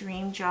 It's a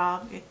dream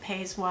job. It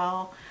pays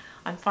well.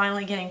 I'm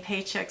finally getting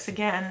paychecks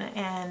again,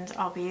 and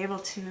I'll be able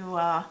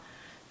to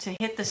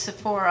hit the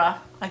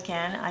Sephora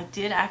again. I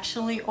did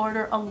actually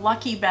order a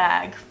lucky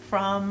bag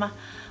from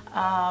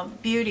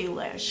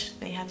Beautylish.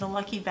 They had the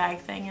lucky bag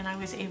thing, and I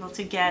was able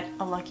to get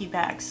a lucky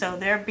bag. So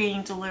they're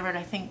being delivered,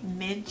 I think,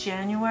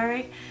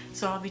 mid-January.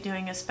 So I'll be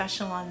doing a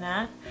special on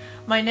that.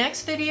 My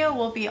next video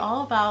will be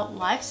all about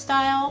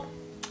lifestyle,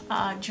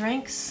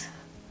 drinks,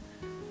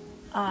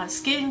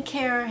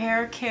 skincare,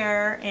 hair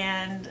care,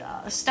 and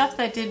stuff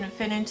that didn't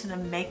fit into the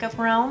makeup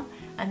realm.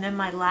 And then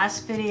my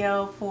last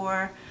video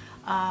for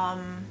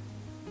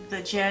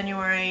the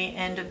January,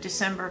 end of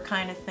December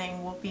kind of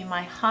thing will be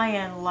my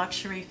high-end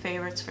luxury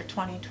favorites for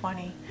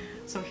 2020.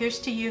 So here's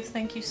to you.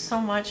 Thank you so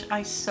much.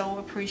 I so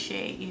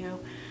appreciate you.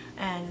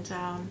 And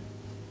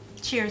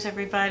cheers,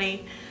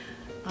 everybody.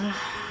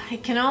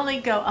 It can only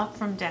go up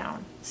from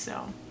down.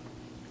 So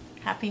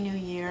Happy New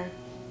Year.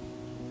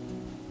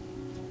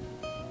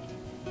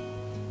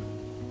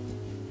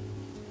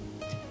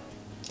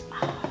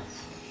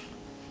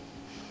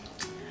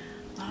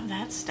 Love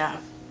that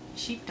stuff.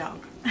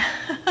 Sheepdog.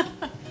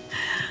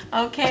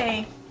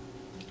 Okay,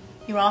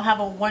 you all have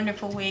a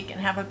wonderful week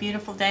and have a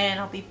beautiful day, and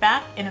I'll be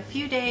back in a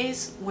few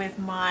days with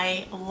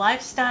my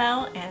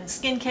lifestyle and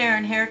skincare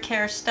and hair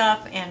care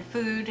stuff and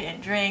food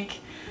and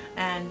drink.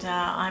 And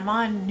I'm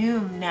on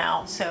Noom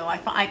now, so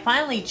I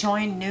finally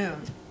joined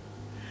Noom.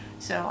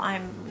 So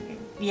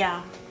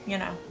yeah, you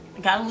know,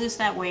 I gotta lose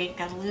that weight,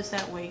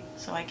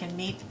 so I can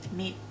meet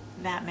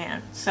that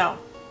man. So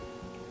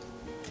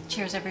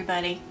cheers,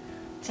 everybody.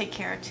 Take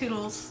care.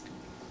 Toodles.